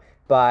gamer,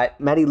 but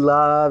Maddie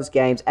loves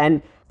games.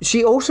 And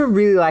she also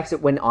really likes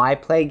it when I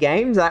play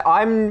games.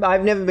 I've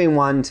never been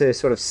one to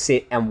sort of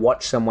sit and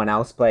watch someone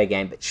else play a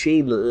game, but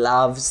she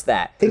loves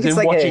that. I think It's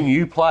like watching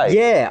you play.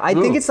 Yeah, I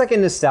think it's like a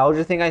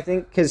nostalgia thing,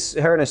 because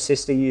her and her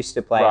sister used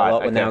to play a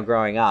lot when they were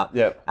growing up.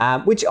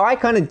 Yep. Which I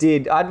kind of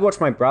did. I'd watch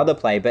my brother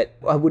play, but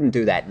I wouldn't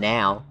do that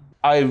now.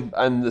 I'm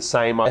the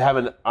same. I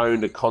haven't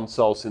owned a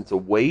console since a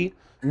Wii.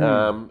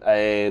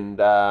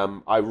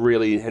 I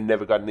really had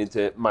never gotten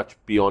into much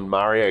beyond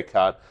Mario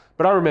Kart.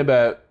 But I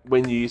remember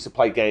when you used to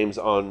play games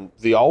on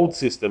the old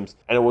systems,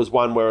 and it was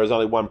one where it was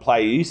only one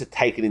player, you used to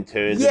take it in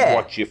turns and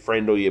watch your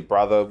friend or your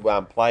brother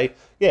play.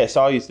 Yeah,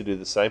 so I used to do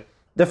the same.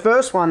 The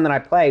first one that I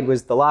played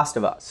was The Last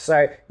of Us.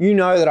 So you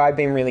know that I've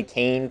been really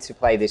keen to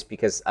play this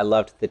because I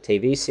loved the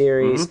TV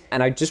series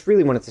and I just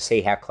really wanted to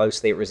see how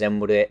closely it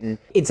resembled it. And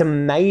it's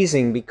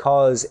amazing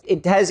because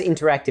it has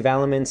interactive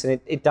elements and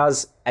it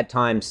does at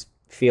times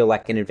feel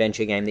like an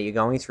adventure game that you're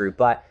going through,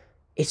 but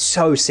it's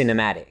so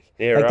cinematic.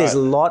 Yeah, like right. there's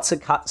lots of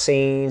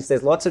cutscenes.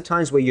 There's lots of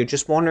times where you're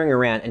just wandering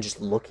around and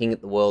just looking at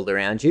the world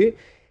around you.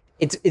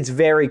 It's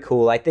very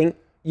cool. I think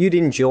you'd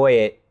enjoy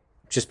it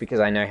just because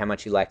I know how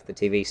much you liked the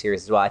TV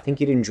series as well. I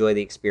think you'd enjoy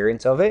the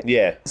experience of it.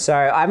 Yeah. So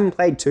I haven't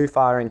played too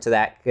far into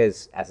that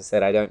because, as I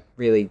said, I don't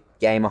really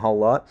game a whole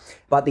lot.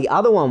 But the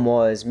other one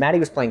was, Maddie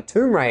was playing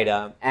Tomb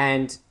Raider,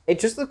 and it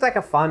just looked like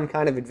a fun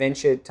kind of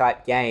adventure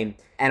type game.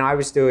 And I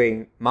was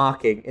doing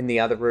marking in the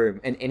other room,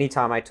 and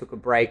anytime I took a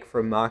break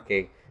from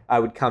marking, I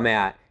would come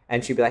out,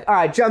 and she'd be like, all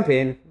right, jump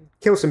in,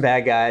 kill some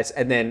bad guys,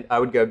 and then I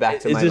would go back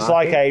to my Is this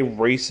marking. like a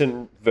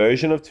recent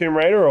version of Tomb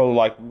Raider, or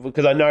like,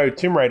 because I know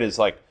Tomb Raider's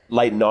like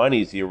late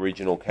 90s, the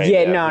original came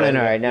Yeah, out.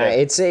 no. Yeah.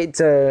 It's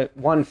a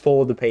one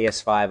for the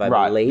PS5, I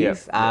Right,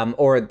 believe, yeah.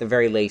 Or at the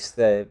very least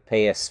the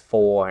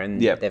PS4,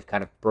 and Yeah. they've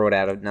kind of brought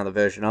out another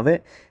version of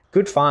it.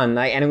 Good fun,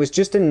 and it was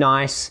just a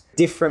nice,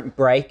 different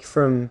break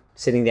from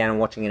sitting down and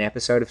watching an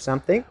episode of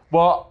something.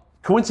 Well,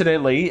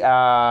 coincidentally,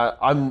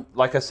 I'm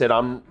like I said,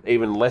 I'm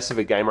even less of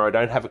a gamer. I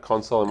don't have a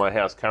console in my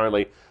house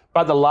currently.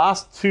 But the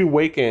last 2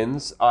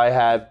 weekends, I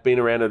have been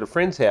around at a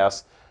friend's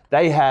house.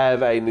 They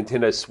have a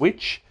Nintendo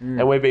Switch,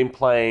 and we've been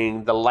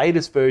playing the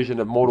latest version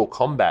of Mortal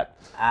Kombat,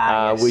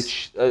 Yes.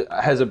 which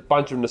has a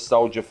bunch of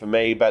nostalgia for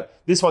me. But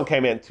this one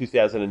came out in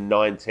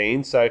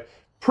 2019, so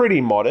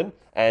pretty modern.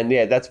 And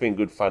yeah, that's been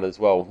good fun as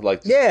well.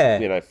 Like,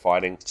 just,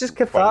 fighting. It's just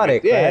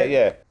cathartic, right?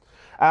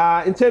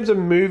 Yeah. In terms of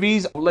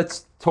movies,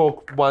 let's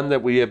talk one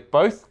that we have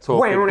both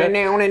talked about.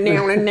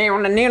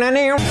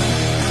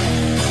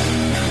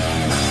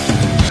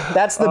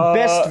 That's the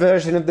best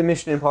version of the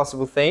Mission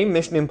Impossible theme.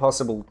 Mission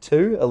Impossible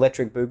 2,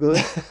 Electric Boogaloo.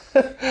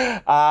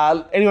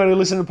 Anyone who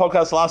listened to the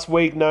podcast last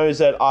week knows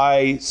that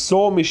I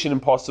saw Mission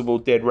Impossible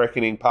Dead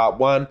Reckoning Part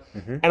 1,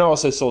 and I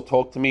also saw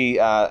Talk to Me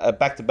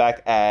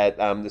back-to-back at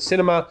the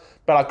cinema,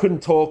 but I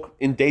couldn't talk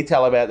in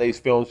detail about these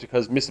films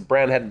because Mr.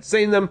 Brown hadn't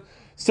seen them.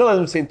 Still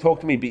hasn't seen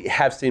Talk to Me, but you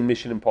have seen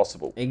Mission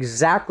Impossible.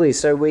 Exactly,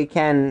 so we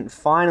can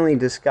finally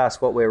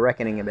discuss what we're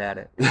reckoning about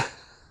it.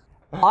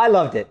 I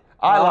loved it.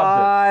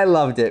 I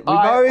loved it. We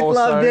both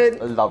loved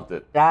it. Loved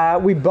it.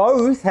 We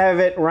both have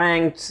it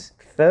ranked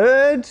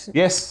third.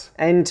 Yes.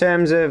 In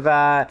terms of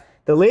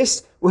the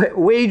list,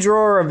 we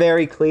draw a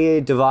very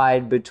clear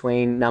divide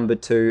between number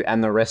 2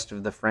 and the rest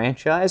of the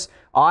franchise.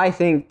 I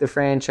think the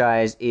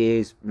franchise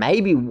is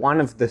maybe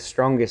one of the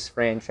strongest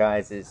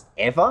franchises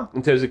ever.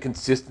 In terms of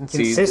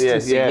consistency.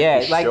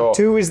 Yeah. Like sure.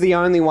 2 is the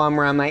only one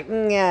where I'm like,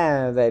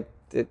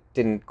 it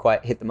didn't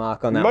quite hit the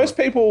mark on that Most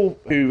one. people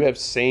who have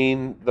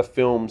seen the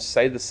film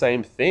say the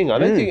same thing. I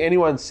don't think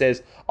anyone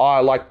says, I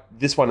like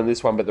this one and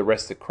this one, but the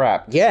rest are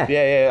crap. Yeah.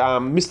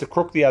 Mr.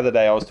 Crook the other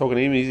day, I was talking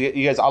to him,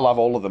 he goes, I love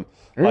all of them.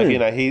 Like,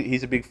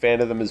 he's a big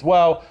fan of them as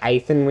well.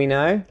 Ethan, we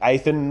know.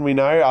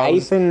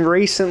 Ethan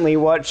recently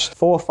watched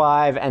 4,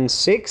 5, and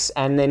 6,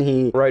 and then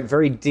he wrote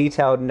very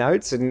detailed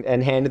notes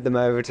and handed them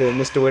over to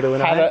Mr. Whittle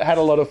and I. Had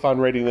a lot of fun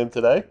reading them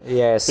today.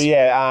 Yes. But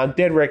yeah,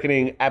 Dead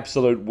Reckoning,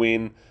 absolute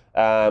win.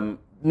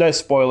 No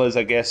spoilers,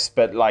 I guess,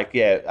 but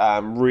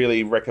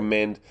really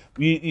recommend.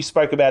 You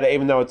spoke about it,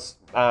 even though it's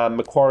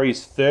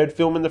Macquarie's third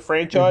film in the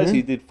franchise.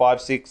 He did 5,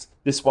 6,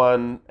 this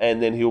one,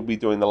 and then he'll be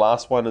doing the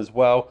last one as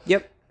well.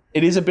 Yep.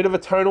 It is a bit of a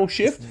tonal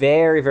shift. It's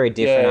very, very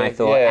different, I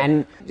thought. Yeah.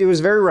 And it was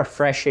very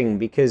refreshing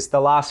because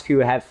the last few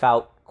have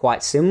felt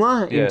quite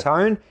similar in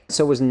tone.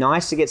 So it was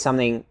nice to get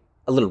something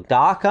a little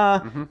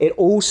darker. It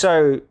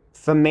also,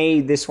 for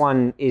me, this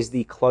one is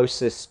the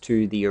closest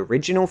to the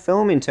original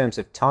film in terms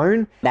of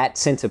tone. That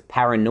sense of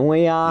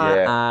paranoia.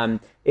 Yeah.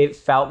 It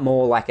felt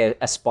more like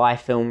a spy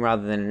film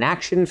rather than an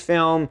action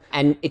film.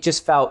 And it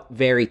just felt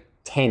very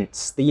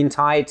tense. The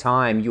entire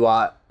time you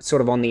are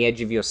sort of on the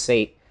edge of your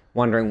seat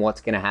wondering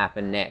what's going to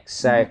happen next.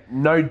 So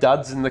no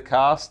duds in the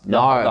cast.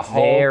 No, the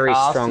whole very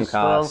cast strong is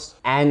strong. cast.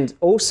 And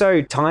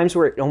also times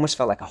where it almost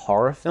felt like a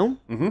horror film,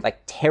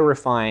 like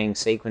terrifying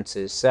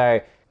sequences.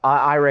 So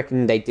I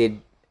reckon they did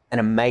an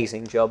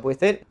amazing job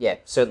with it. Yeah,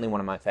 certainly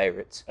one of my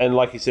favorites. And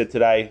like you said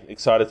today,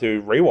 excited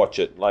to rewatch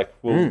it. Like,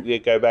 we'll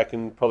go back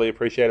and probably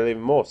appreciate it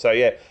even more. So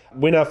yeah,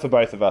 winner for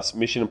both of us,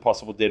 Mission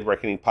Impossible Dead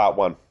Reckoning Part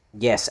 1.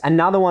 Yes,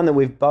 another one that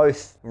we've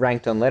both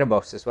ranked on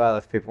Letterboxd as well,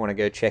 if people want to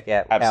go check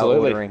out our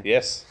ordering.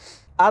 Yes.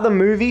 Other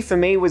movie for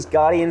me was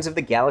Guardians of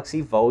the Galaxy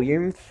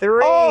Volume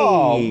 3.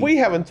 Oh, we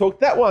haven't talked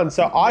that one.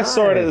 So I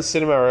saw it at the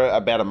cinema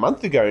about a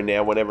month ago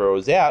now, whenever it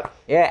was out.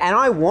 Yeah, and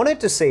I wanted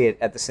to see it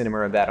at the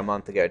cinema about a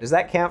month ago. Does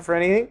that count for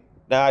anything?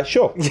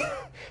 Sure.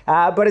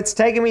 But it's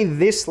taken me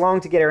this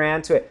long to get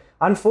around to it.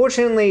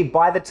 Unfortunately,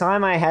 by the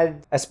time I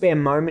had a spare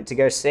moment to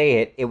go see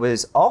it, it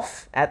was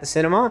off at the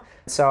cinema.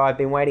 So I've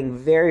been waiting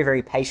very,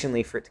 very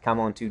patiently for it to come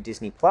onto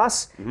Disney+.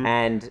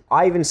 And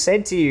I even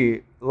said to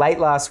you late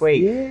last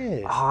week,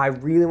 I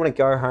really want to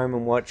go home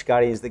and watch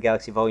Guardians of the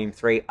Galaxy Volume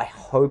 3. I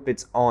hope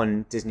it's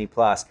on Disney+.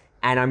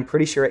 and I'm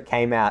pretty sure it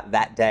came out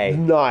that day.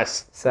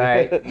 Nice.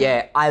 So,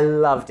 yeah, I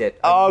loved it.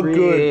 Oh, I good.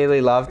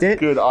 really loved it.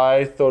 Good.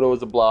 I thought it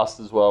was a blast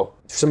as well.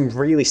 Some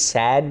really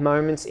sad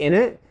moments in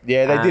it.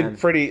 Yeah, they did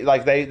pretty,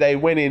 like, they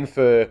went in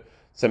for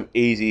some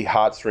easy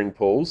heartstring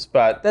pulls,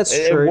 but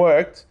it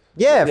worked.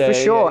 Yeah, for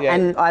sure. Yeah.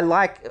 And I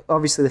like,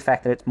 obviously, the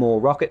fact that it's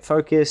more rocket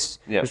focused.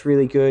 Yeah. It was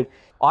really good.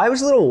 I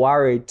was a little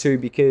worried, too,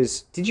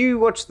 because did you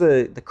watch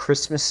the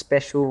Christmas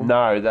special?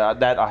 No,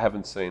 that I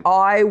haven't seen.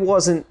 I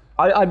wasn't.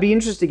 I'd be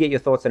interested to get your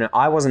thoughts on it.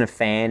 I wasn't a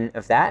fan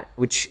of that,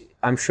 which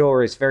I'm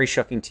sure is very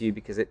shocking to you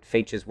because it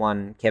features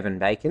one Kevin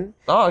Bacon,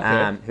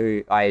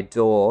 who I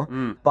adore.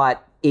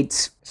 But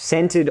it's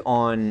centered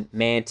on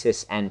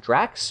Mantis and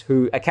Drax,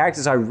 who are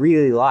characters I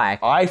really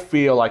like. I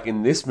feel like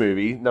in this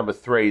movie, number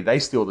 3, they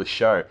steal the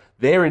show.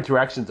 Their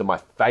interactions are my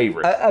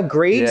favorite.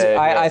 Agreed. Yeah.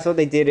 I thought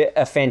they did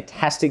a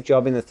fantastic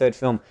job in the third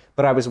film,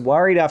 but I was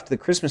worried after the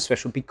Christmas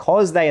special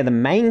because they are the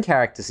main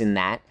characters in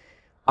that.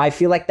 I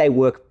feel like they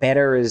work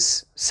better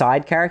as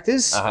side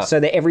characters, so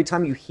that every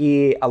time you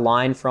hear a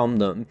line from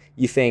them,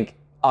 you think,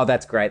 oh,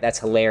 that's great, that's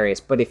hilarious.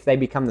 But if they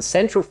become the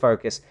central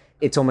focus,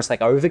 it's almost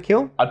like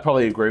overkill. I'd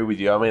probably agree with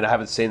you. I mean, I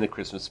haven't seen the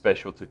Christmas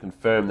special to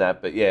confirm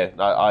that, but yeah,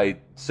 I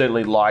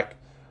certainly like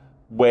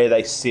where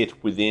they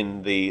sit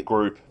within the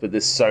group, but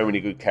there's so many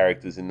good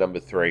characters in number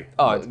 3.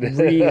 Oh, it's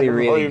really,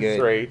 really good.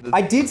 3.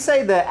 I did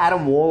say the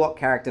Adam Warlock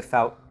character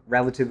felt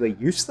relatively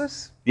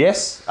useless.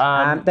 Yes.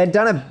 They'd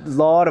done a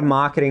lot of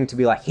marketing to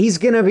be like, he's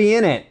going to be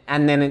in it.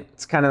 And then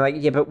it's kind of like,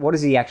 yeah, but what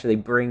does he actually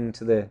bring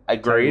to the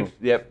Agreed.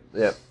 table?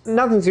 Yep.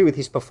 Nothing to do with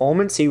his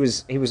performance. He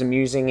was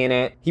amusing in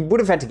it. He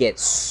would have had to get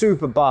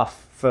super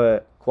buff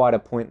for quite a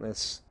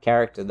pointless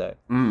character, though.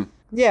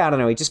 Yeah, I don't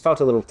know. He just felt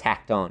a little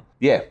tacked on.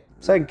 Yeah.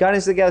 So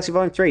Guardians of the Galaxy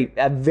Volume 3,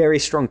 a very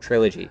strong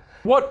trilogy.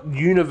 What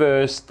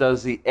universe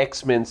does the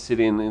X-Men sit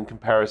in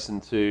comparison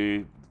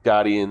to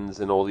Guardians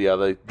and all the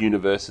other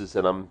universes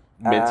that I'm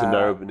meant to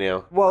know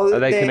now? Well, are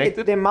they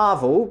connected? They're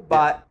Marvel,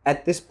 but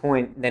at this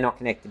point, they're not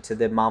connected to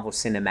the Marvel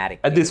Cinematic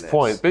At this universe.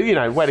 point.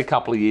 But, wait a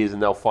couple of years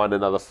and they'll find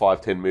another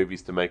 5-10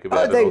 movies to make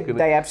about it.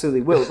 They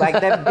absolutely will. Like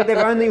they've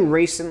only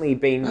recently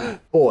been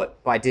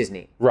bought by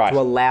Disney to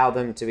allow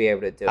them to be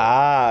able to do it.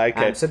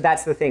 Okay. So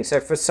that's the thing.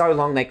 So for so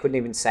long, they couldn't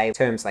even say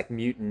terms like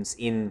mutants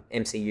in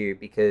MCU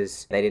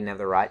because they didn't have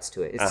the rights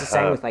to it. It's the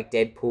same with like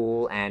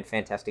Deadpool and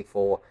Fantastic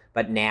Four,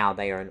 but now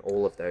they own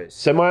all of those.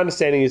 So my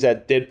understanding is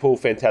that Deadpool,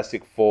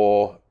 Fantastic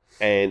Four,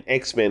 and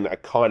X-Men are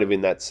kind of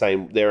in that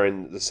same, they're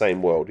in the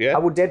same world, yeah?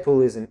 Well,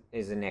 Deadpool is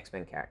an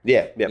X-Men character.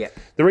 Yeah.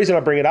 The reason I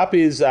bring it up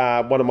is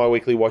one of my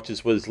weekly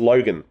watches was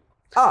Logan.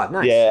 Oh,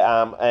 nice.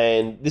 Yeah,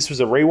 and this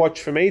was a rewatch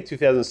for me,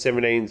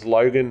 2017's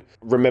Logan.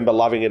 Remember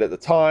loving it at the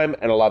time,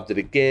 and I loved it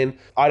again.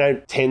 I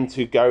don't tend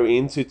to go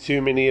into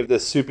too many of the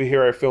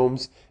superhero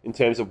films in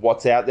terms of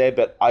what's out there,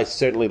 but I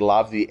certainly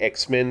love the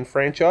X-Men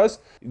franchise.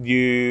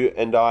 You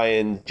and I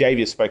and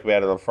Javier spoke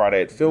about it on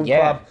Friday at Film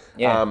Club.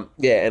 Yeah.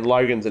 And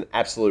Logan's an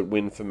absolute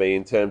win for me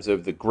in terms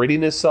of the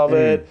grittiness of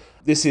it.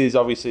 This is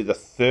obviously the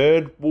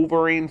third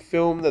Wolverine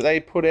film that they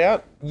put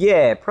out.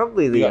 Yeah,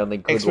 probably the only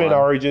good X-Men one.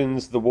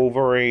 Origins, the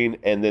Wolverine,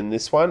 and then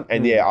this one.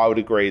 And yeah, I would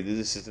agree that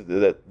this is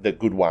the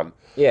good one.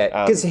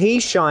 Yeah, because he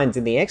shines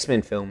in the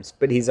X-Men films,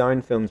 but his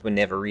own films were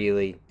never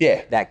really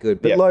that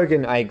good. But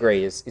Logan, I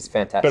agree, is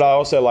fantastic. But I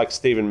also like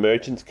Stephen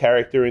Merchant's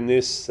character in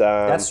this.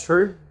 That's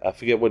true. I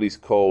forget what he's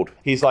called.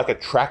 He's like a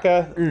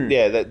tracker.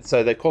 Yeah,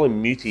 so they call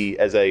him Mutie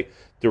as a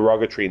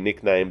derogatory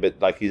nickname, but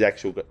like he's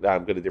actually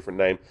got a different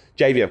name.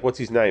 Javier, what's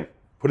his name?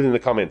 Put it in the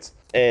comments.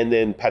 And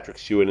then Patrick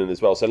Stewart in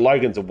as well. So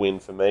Logan's a win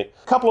for me.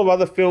 A couple of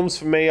other films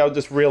for me, I'll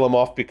just reel them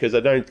off because I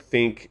don't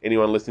think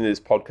anyone listening to this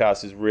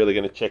podcast is really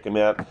going to check them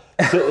out.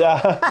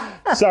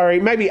 Sorry,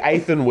 maybe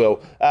Ethan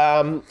will.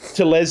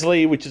 To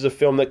Leslie, which is a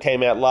film that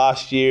came out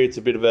last year. It's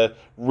a bit of a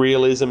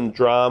realism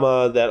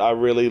drama that I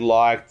really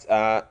liked.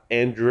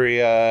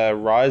 Andrea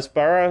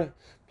Riseborough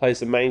plays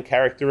the main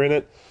character in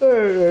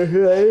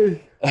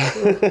it.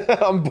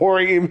 I'm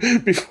boring him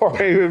before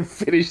I even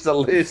finish the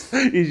list.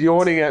 He's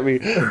yawning at me.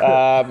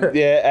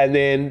 And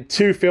then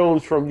 2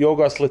 films from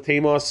Yorgos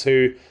Lanthimos,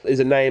 who is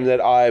a name that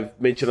I've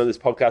mentioned on this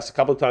podcast a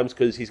couple of times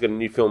because he's got a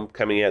new film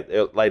coming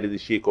out later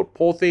this year called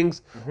Poor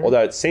Things,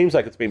 although it seems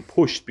like it's been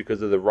pushed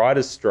because of the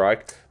writer's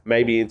strike,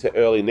 maybe into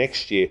early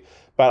next year.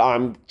 But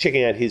I'm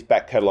checking out his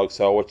back catalogue,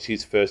 so I watched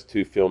his first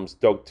 2 films,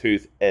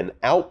 Dogtooth and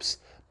Alps.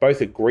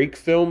 Both are Greek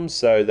films,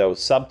 so they were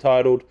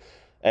subtitled.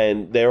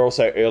 And they're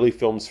also early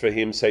films for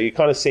him. So you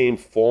kind of see him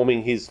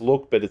forming his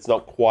look, but it's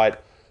not quite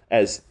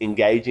as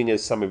engaging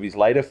as some of his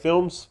later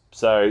films.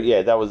 So,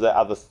 yeah, that was the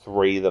other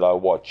 3 that I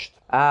watched.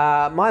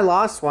 My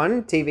last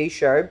one, TV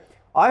show,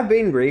 I've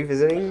been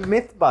revisiting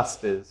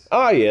Mythbusters.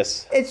 Oh,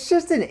 yes. It's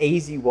just an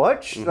easy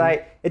watch.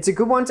 Like, it's a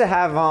good one to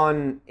have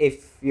on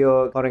if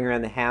you're plodding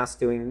around the house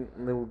doing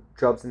little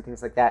jobs and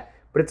things like that.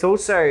 But it's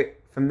also,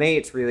 for me,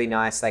 it's really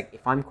nice. Like,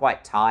 if I'm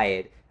quite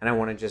tired and I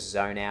want to just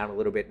zone out a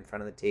little bit in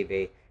front of the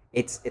TV,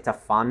 it's a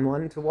fun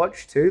one to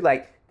watch too.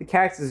 Like, the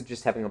characters are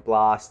just having a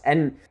blast.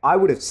 And I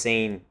would have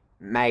seen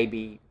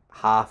maybe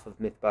half of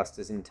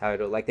Mythbusters in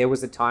total. Like, there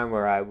was a time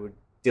where I would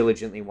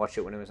diligently watch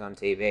it when it was on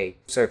TV.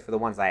 So for the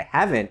ones I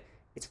haven't,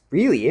 it's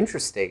really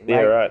interesting.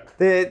 Yeah, right.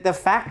 The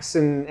facts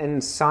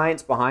and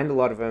science behind a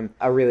lot of them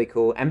are really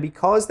cool. And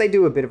because they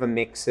do a bit of a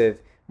mix of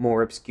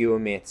more obscure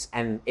myths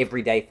and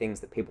everyday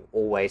things that people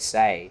always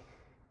say,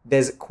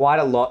 there's quite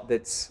a lot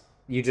that's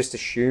you just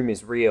assume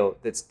is real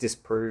that's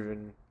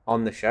disproven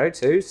on the show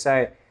too.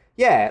 So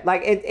yeah,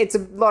 like it's a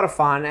lot of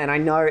fun. And I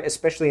know,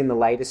 especially in the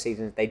later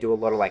seasons, they do a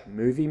lot of like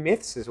movie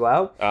myths as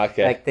well.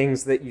 Okay. Like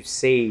things that you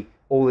see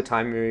all the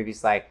time in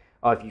movies, like,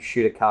 oh, if you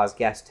shoot a car's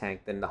gas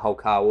tank, then the whole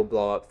car will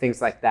blow up,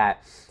 things like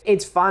that.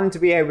 It's fun to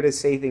be able to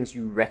see things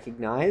you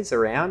recognize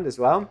around as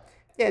well.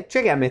 Yeah,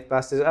 check out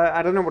Mythbusters.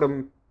 I don't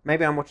know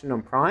maybe I'm watching it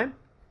on Prime.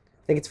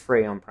 I think it's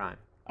free on Prime.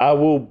 I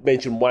will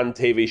mention one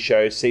TV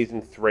show.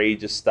 Season 3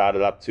 just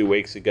started up 2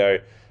 weeks ago.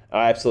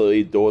 I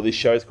absolutely adore this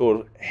show. It's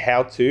called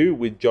How To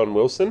with John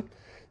Wilson.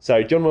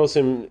 So John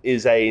Wilson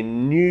is a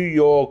New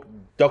York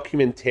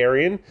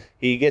documentarian.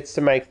 He gets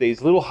to make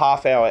these little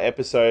half-hour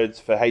episodes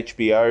for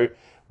HBO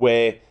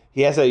where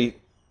he has a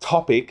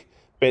topic,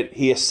 but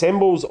he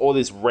assembles all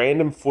this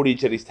random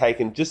footage that he's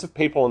taken just of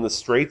people on the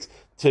streets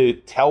to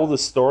tell the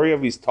story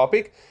of his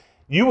topic.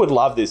 You would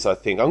love this, I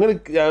think. I'm going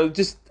to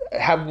just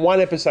have one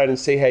episode and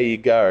see how you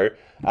go.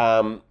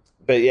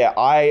 But yeah,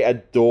 I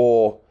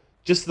adore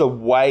just the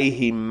way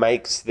he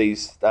makes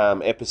these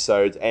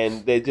episodes,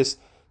 and they're just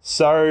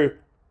so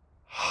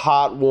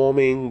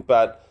heartwarming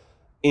but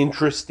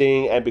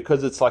interesting. And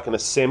because it's like an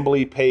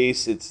assembly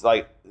piece, it's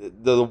like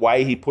the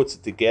way he puts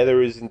it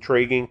together is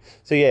intriguing.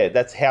 So yeah,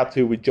 that's How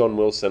To with John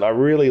Wilson. I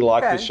really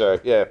like the show.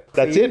 Yeah,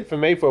 that's it for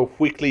me for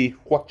weekly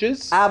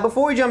watches.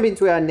 Before we jump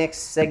into our next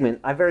segment,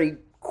 I very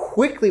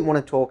quickly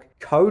want to talk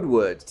code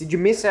words. Did you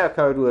miss our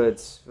code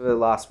words for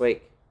last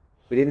week?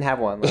 We didn't have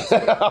one last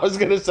week. I was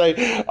going to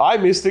say, I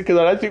missed it because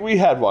I don't think we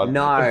had one.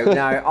 No.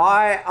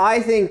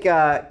 I think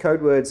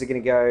code words are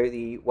going to go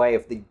the way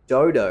of the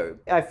dodo.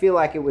 I feel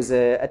like it was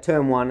a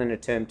term 1 and a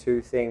term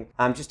 2 thing,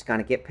 just to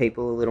kind of get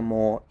people a little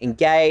more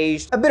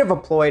engaged. A bit of a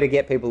ploy to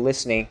get people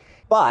listening.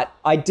 But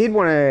I did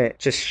want to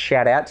just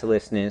shout out to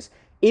listeners,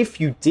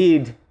 if you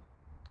did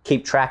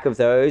keep track of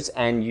those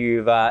and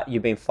you've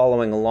been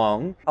following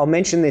along, I'll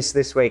mention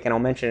this week and I'll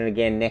mention it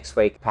again next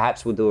week.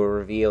 Perhaps we'll do a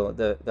reveal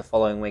the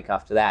following week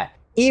after that.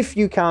 If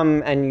you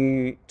come and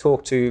you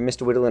talk to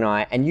Mr. Whittle and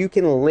I, and you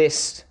can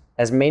list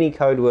as many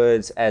code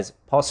words as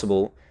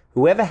possible,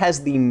 whoever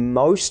has the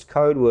most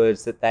code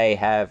words that they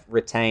have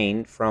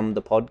retained from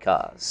the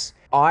podcast,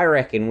 I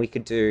reckon we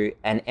could do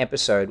an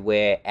episode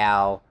where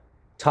our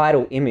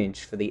title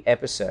image for the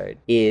episode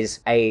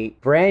is a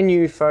brand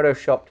new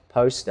photoshopped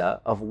poster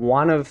of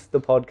one of the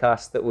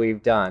podcasts that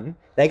we've done.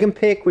 They can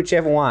pick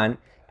whichever one,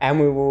 and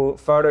we will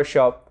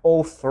Photoshop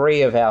all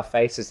 3 of our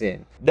faces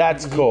in.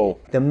 That's cool.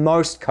 The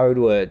most code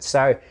words.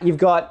 So you've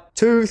got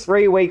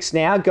 2-3 weeks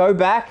now. Go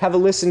back, have a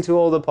listen to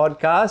all the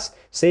podcasts,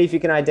 see if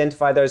you can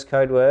identify those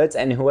code words,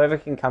 and whoever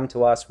can come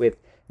to us with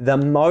the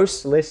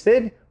most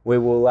listed, we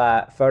will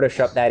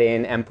Photoshop that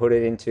in and put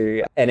it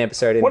into an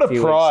episode in a few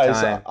weeks' time. What a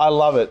prize. I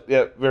love it.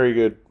 Yeah, very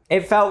good.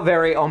 It felt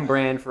very on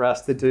brand for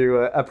us to do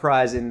a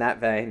prize in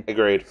that vein.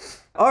 Agreed.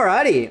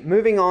 Alrighty,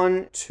 moving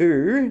on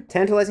to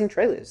Tantalising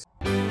Trailers.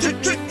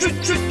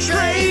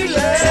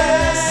 Trailers.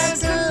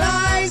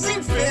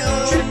 Tantalizing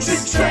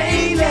films.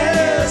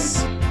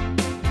 Trailers.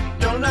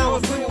 Don't know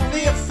if we will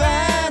be a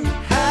fan.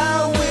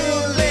 How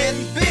will it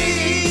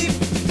be?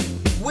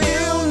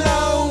 We'll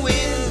know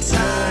in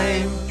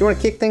time. Do you want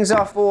to kick things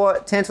off for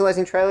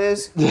Tantalising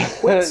Trailers?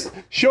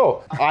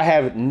 Sure. I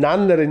have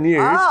none that are new.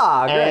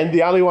 Great. And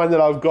the only one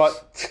that I've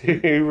got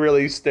to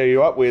really stir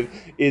you up with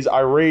is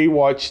I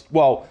watched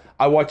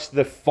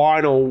the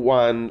final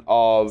one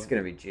of... It's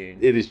going to be June.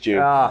 It is June.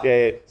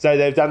 Yeah. So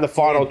they've done the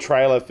final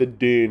trailer for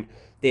Dune.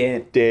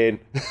 Dan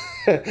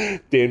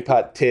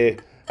Part 2.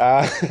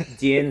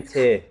 Dune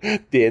 2.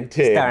 Dune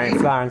 2. Starring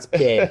Florence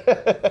Pugh.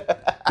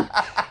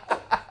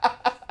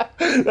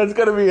 That's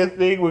going to be a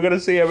thing. We're going to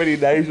see how many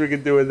names we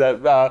can do with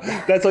that.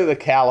 That's like the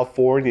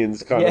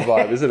Californians kind of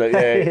vibe, isn't it? Yeah.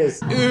 It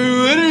is. What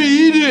are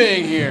you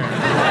doing here?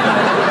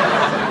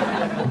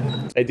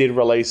 They did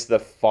release the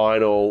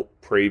final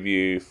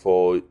preview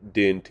for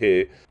Dune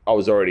 2. I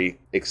was already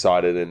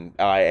excited, and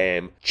I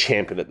am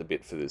champing at the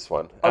bit for this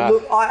one.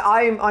 Look,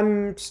 I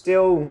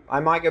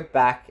might go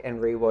back and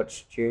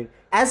rewatch Dune.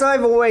 As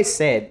I've always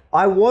said,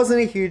 I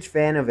wasn't a huge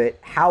fan of it.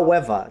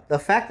 However, the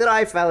fact that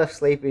I fell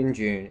asleep in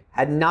Dune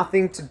had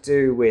nothing to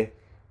do with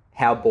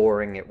how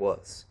boring it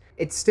was.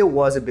 It still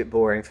was a bit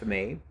boring for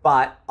me,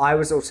 but I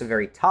was also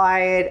very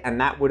tired,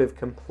 and that would have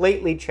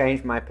completely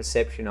changed my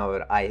perception of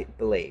it, I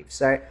believe.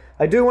 So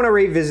I do want to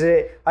revisit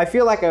it. I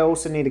feel like I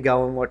also need to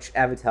go and watch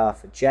Avatar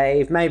for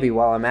Jave. Maybe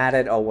while I'm at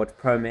it, I'll watch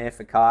Promare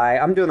for Kai.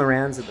 I'm doing the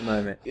rounds at the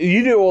moment.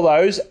 You do all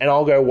those, and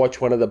I'll go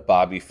watch one of the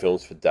Barbie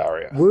films for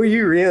Daria. Will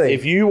you really?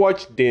 If you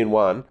watch Dune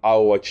 1,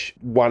 I'll watch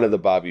one of the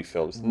Barbie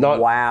films.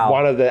 Not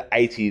one of the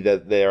 80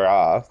 that there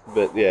are,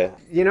 but yeah.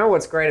 You know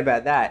what's great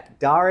about that?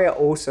 Daria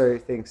also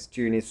thinks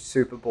Dune is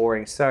super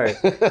boring, so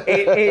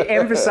it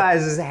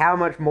emphasizes how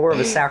much more of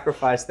a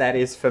sacrifice that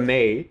is for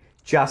me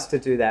just to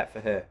do that for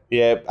her.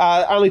 Yeah.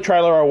 Only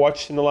trailer I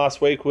watched in the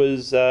last week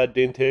was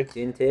Dune 2.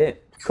 Didn't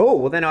it? Cool.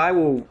 Well, then I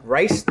will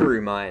race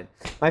through mine.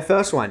 My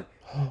first one,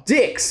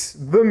 Dix,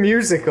 the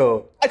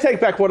musical. I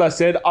take back what I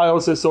said. I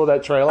also saw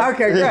that trailer.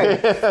 Okay,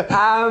 great.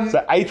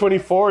 So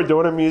A24 are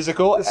doing a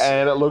musical,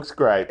 and it looks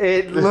great.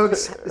 It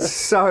looks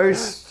so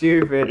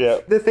stupid. Yeah.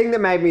 The thing that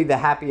made me the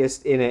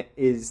happiest in it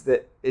is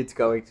that it's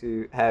going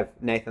to have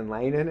Nathan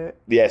Lane in it.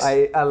 Yes.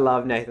 I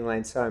love Nathan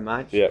Lane so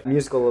much. Yeah.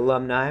 Musical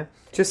alumni.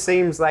 Just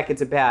seems like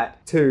it's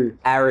about two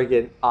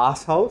arrogant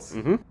assholes,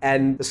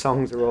 and the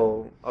songs are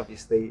all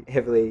obviously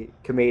heavily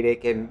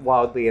comedic and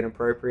wildly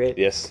inappropriate.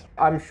 Yes.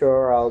 I'm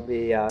sure I'll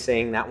be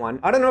seeing that one.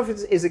 I don't know if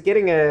is it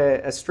getting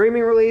a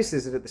streaming release?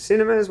 Is it at the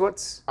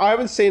cinemas? I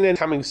haven't seen it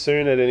coming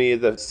soon at any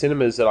of the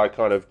cinemas that I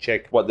kind of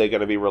check what they're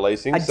going to be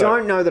releasing. I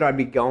don't know that I'd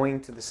be going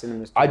to the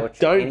cinemas to I watch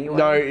don't it anyway.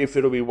 know if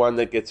it'll be one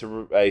that gets a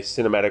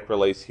cinematic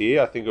release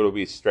here. I think it'll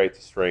be straight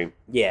to stream.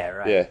 Yeah,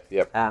 right. Yeah,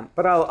 yep.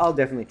 But I'll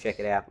definitely check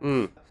it out.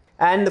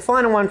 And the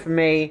final one for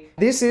me,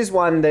 this is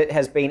one that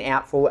has been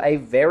out for a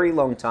very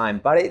long time,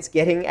 but it's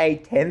getting a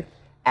 10th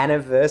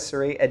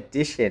anniversary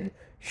edition.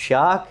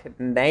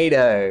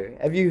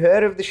 Sharknado. Have you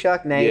heard of the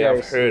Sharknado Yeah,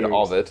 I've series? heard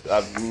of it.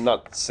 I've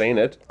not seen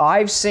it.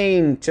 I've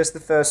seen just the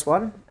first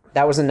one.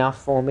 That was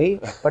enough for me.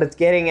 But it's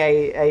getting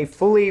a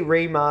fully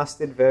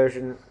remastered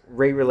version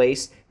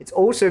re-released. It's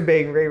also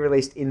being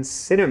re-released in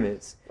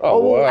cinemas. Oh,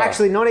 wow.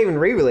 Actually, not even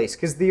re-released,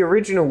 because the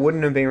original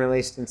wouldn't have been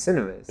released in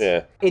cinemas.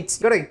 Yeah. It's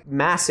got a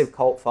massive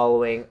cult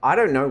following. I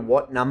don't know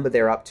what number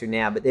they're up to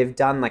now, but they've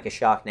done like a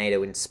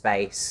Sharknado in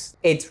space.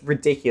 It's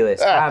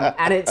ridiculous.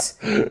 And it's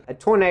a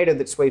tornado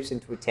that sweeps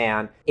into a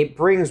town. It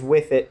brings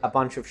with it a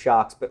bunch of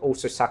sharks, but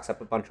also sucks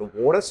up a bunch of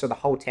water, so the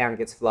whole town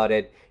gets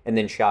flooded, and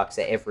then sharks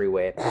are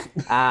everywhere.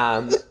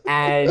 And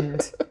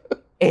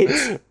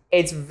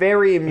it's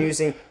very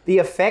amusing. The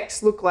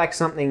effects look like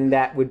something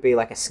that would be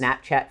like a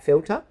Snapchat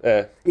filter.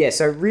 Yeah,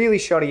 so really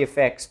shoddy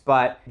effects,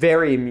 but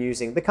very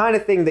amusing. The kind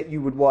of thing that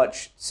you would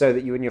watch so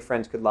that you and your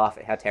friends could laugh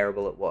at how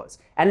terrible it was.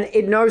 And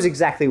it knows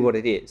exactly what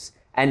it is.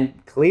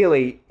 And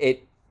clearly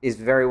it is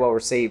very well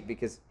received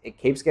because it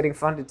keeps getting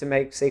funded to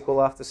make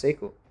sequel after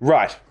sequel.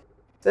 Right.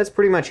 That's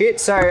pretty much it.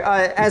 So,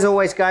 as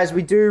always, guys,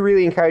 we do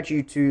really encourage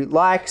you to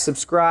like,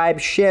 subscribe,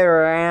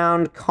 share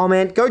around,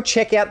 comment. Go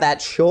check out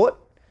that short.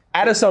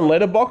 Add us on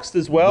Letterboxd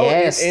as well.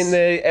 Yes. In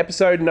the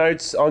episode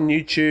notes on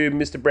YouTube,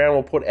 Mr. Brown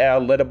will put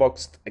our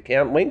Letterboxd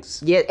account links.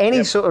 Yeah,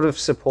 any sort of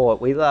support.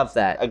 We love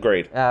that.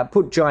 Agreed.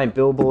 Put giant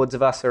billboards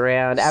of us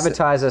around.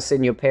 Advertise us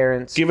in your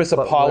parents' Give us a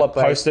pile of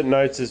workplace. Post-it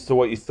notes as to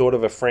what you thought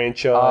of a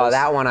franchise. Oh,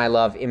 that one I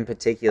love in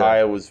particular.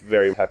 I was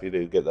very happy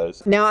to get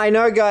those. Now, I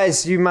know,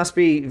 guys, you must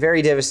be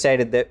very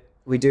devastated that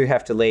we do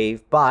have to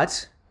leave,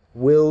 but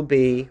we'll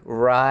be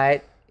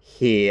right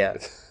here.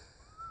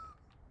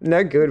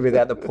 No good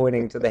without the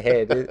pointing to the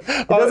head.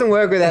 It doesn't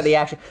work without the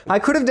action. I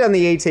could have done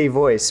the ET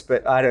voice,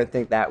 but I don't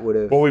think that would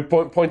have. Well, we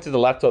point to the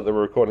laptop that we're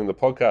recording the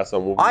podcast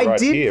on. We'll be I right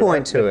did here,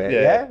 point right? to it,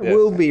 yeah?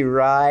 We'll be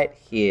right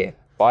here.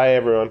 Bye,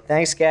 everyone.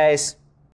 Thanks, guys.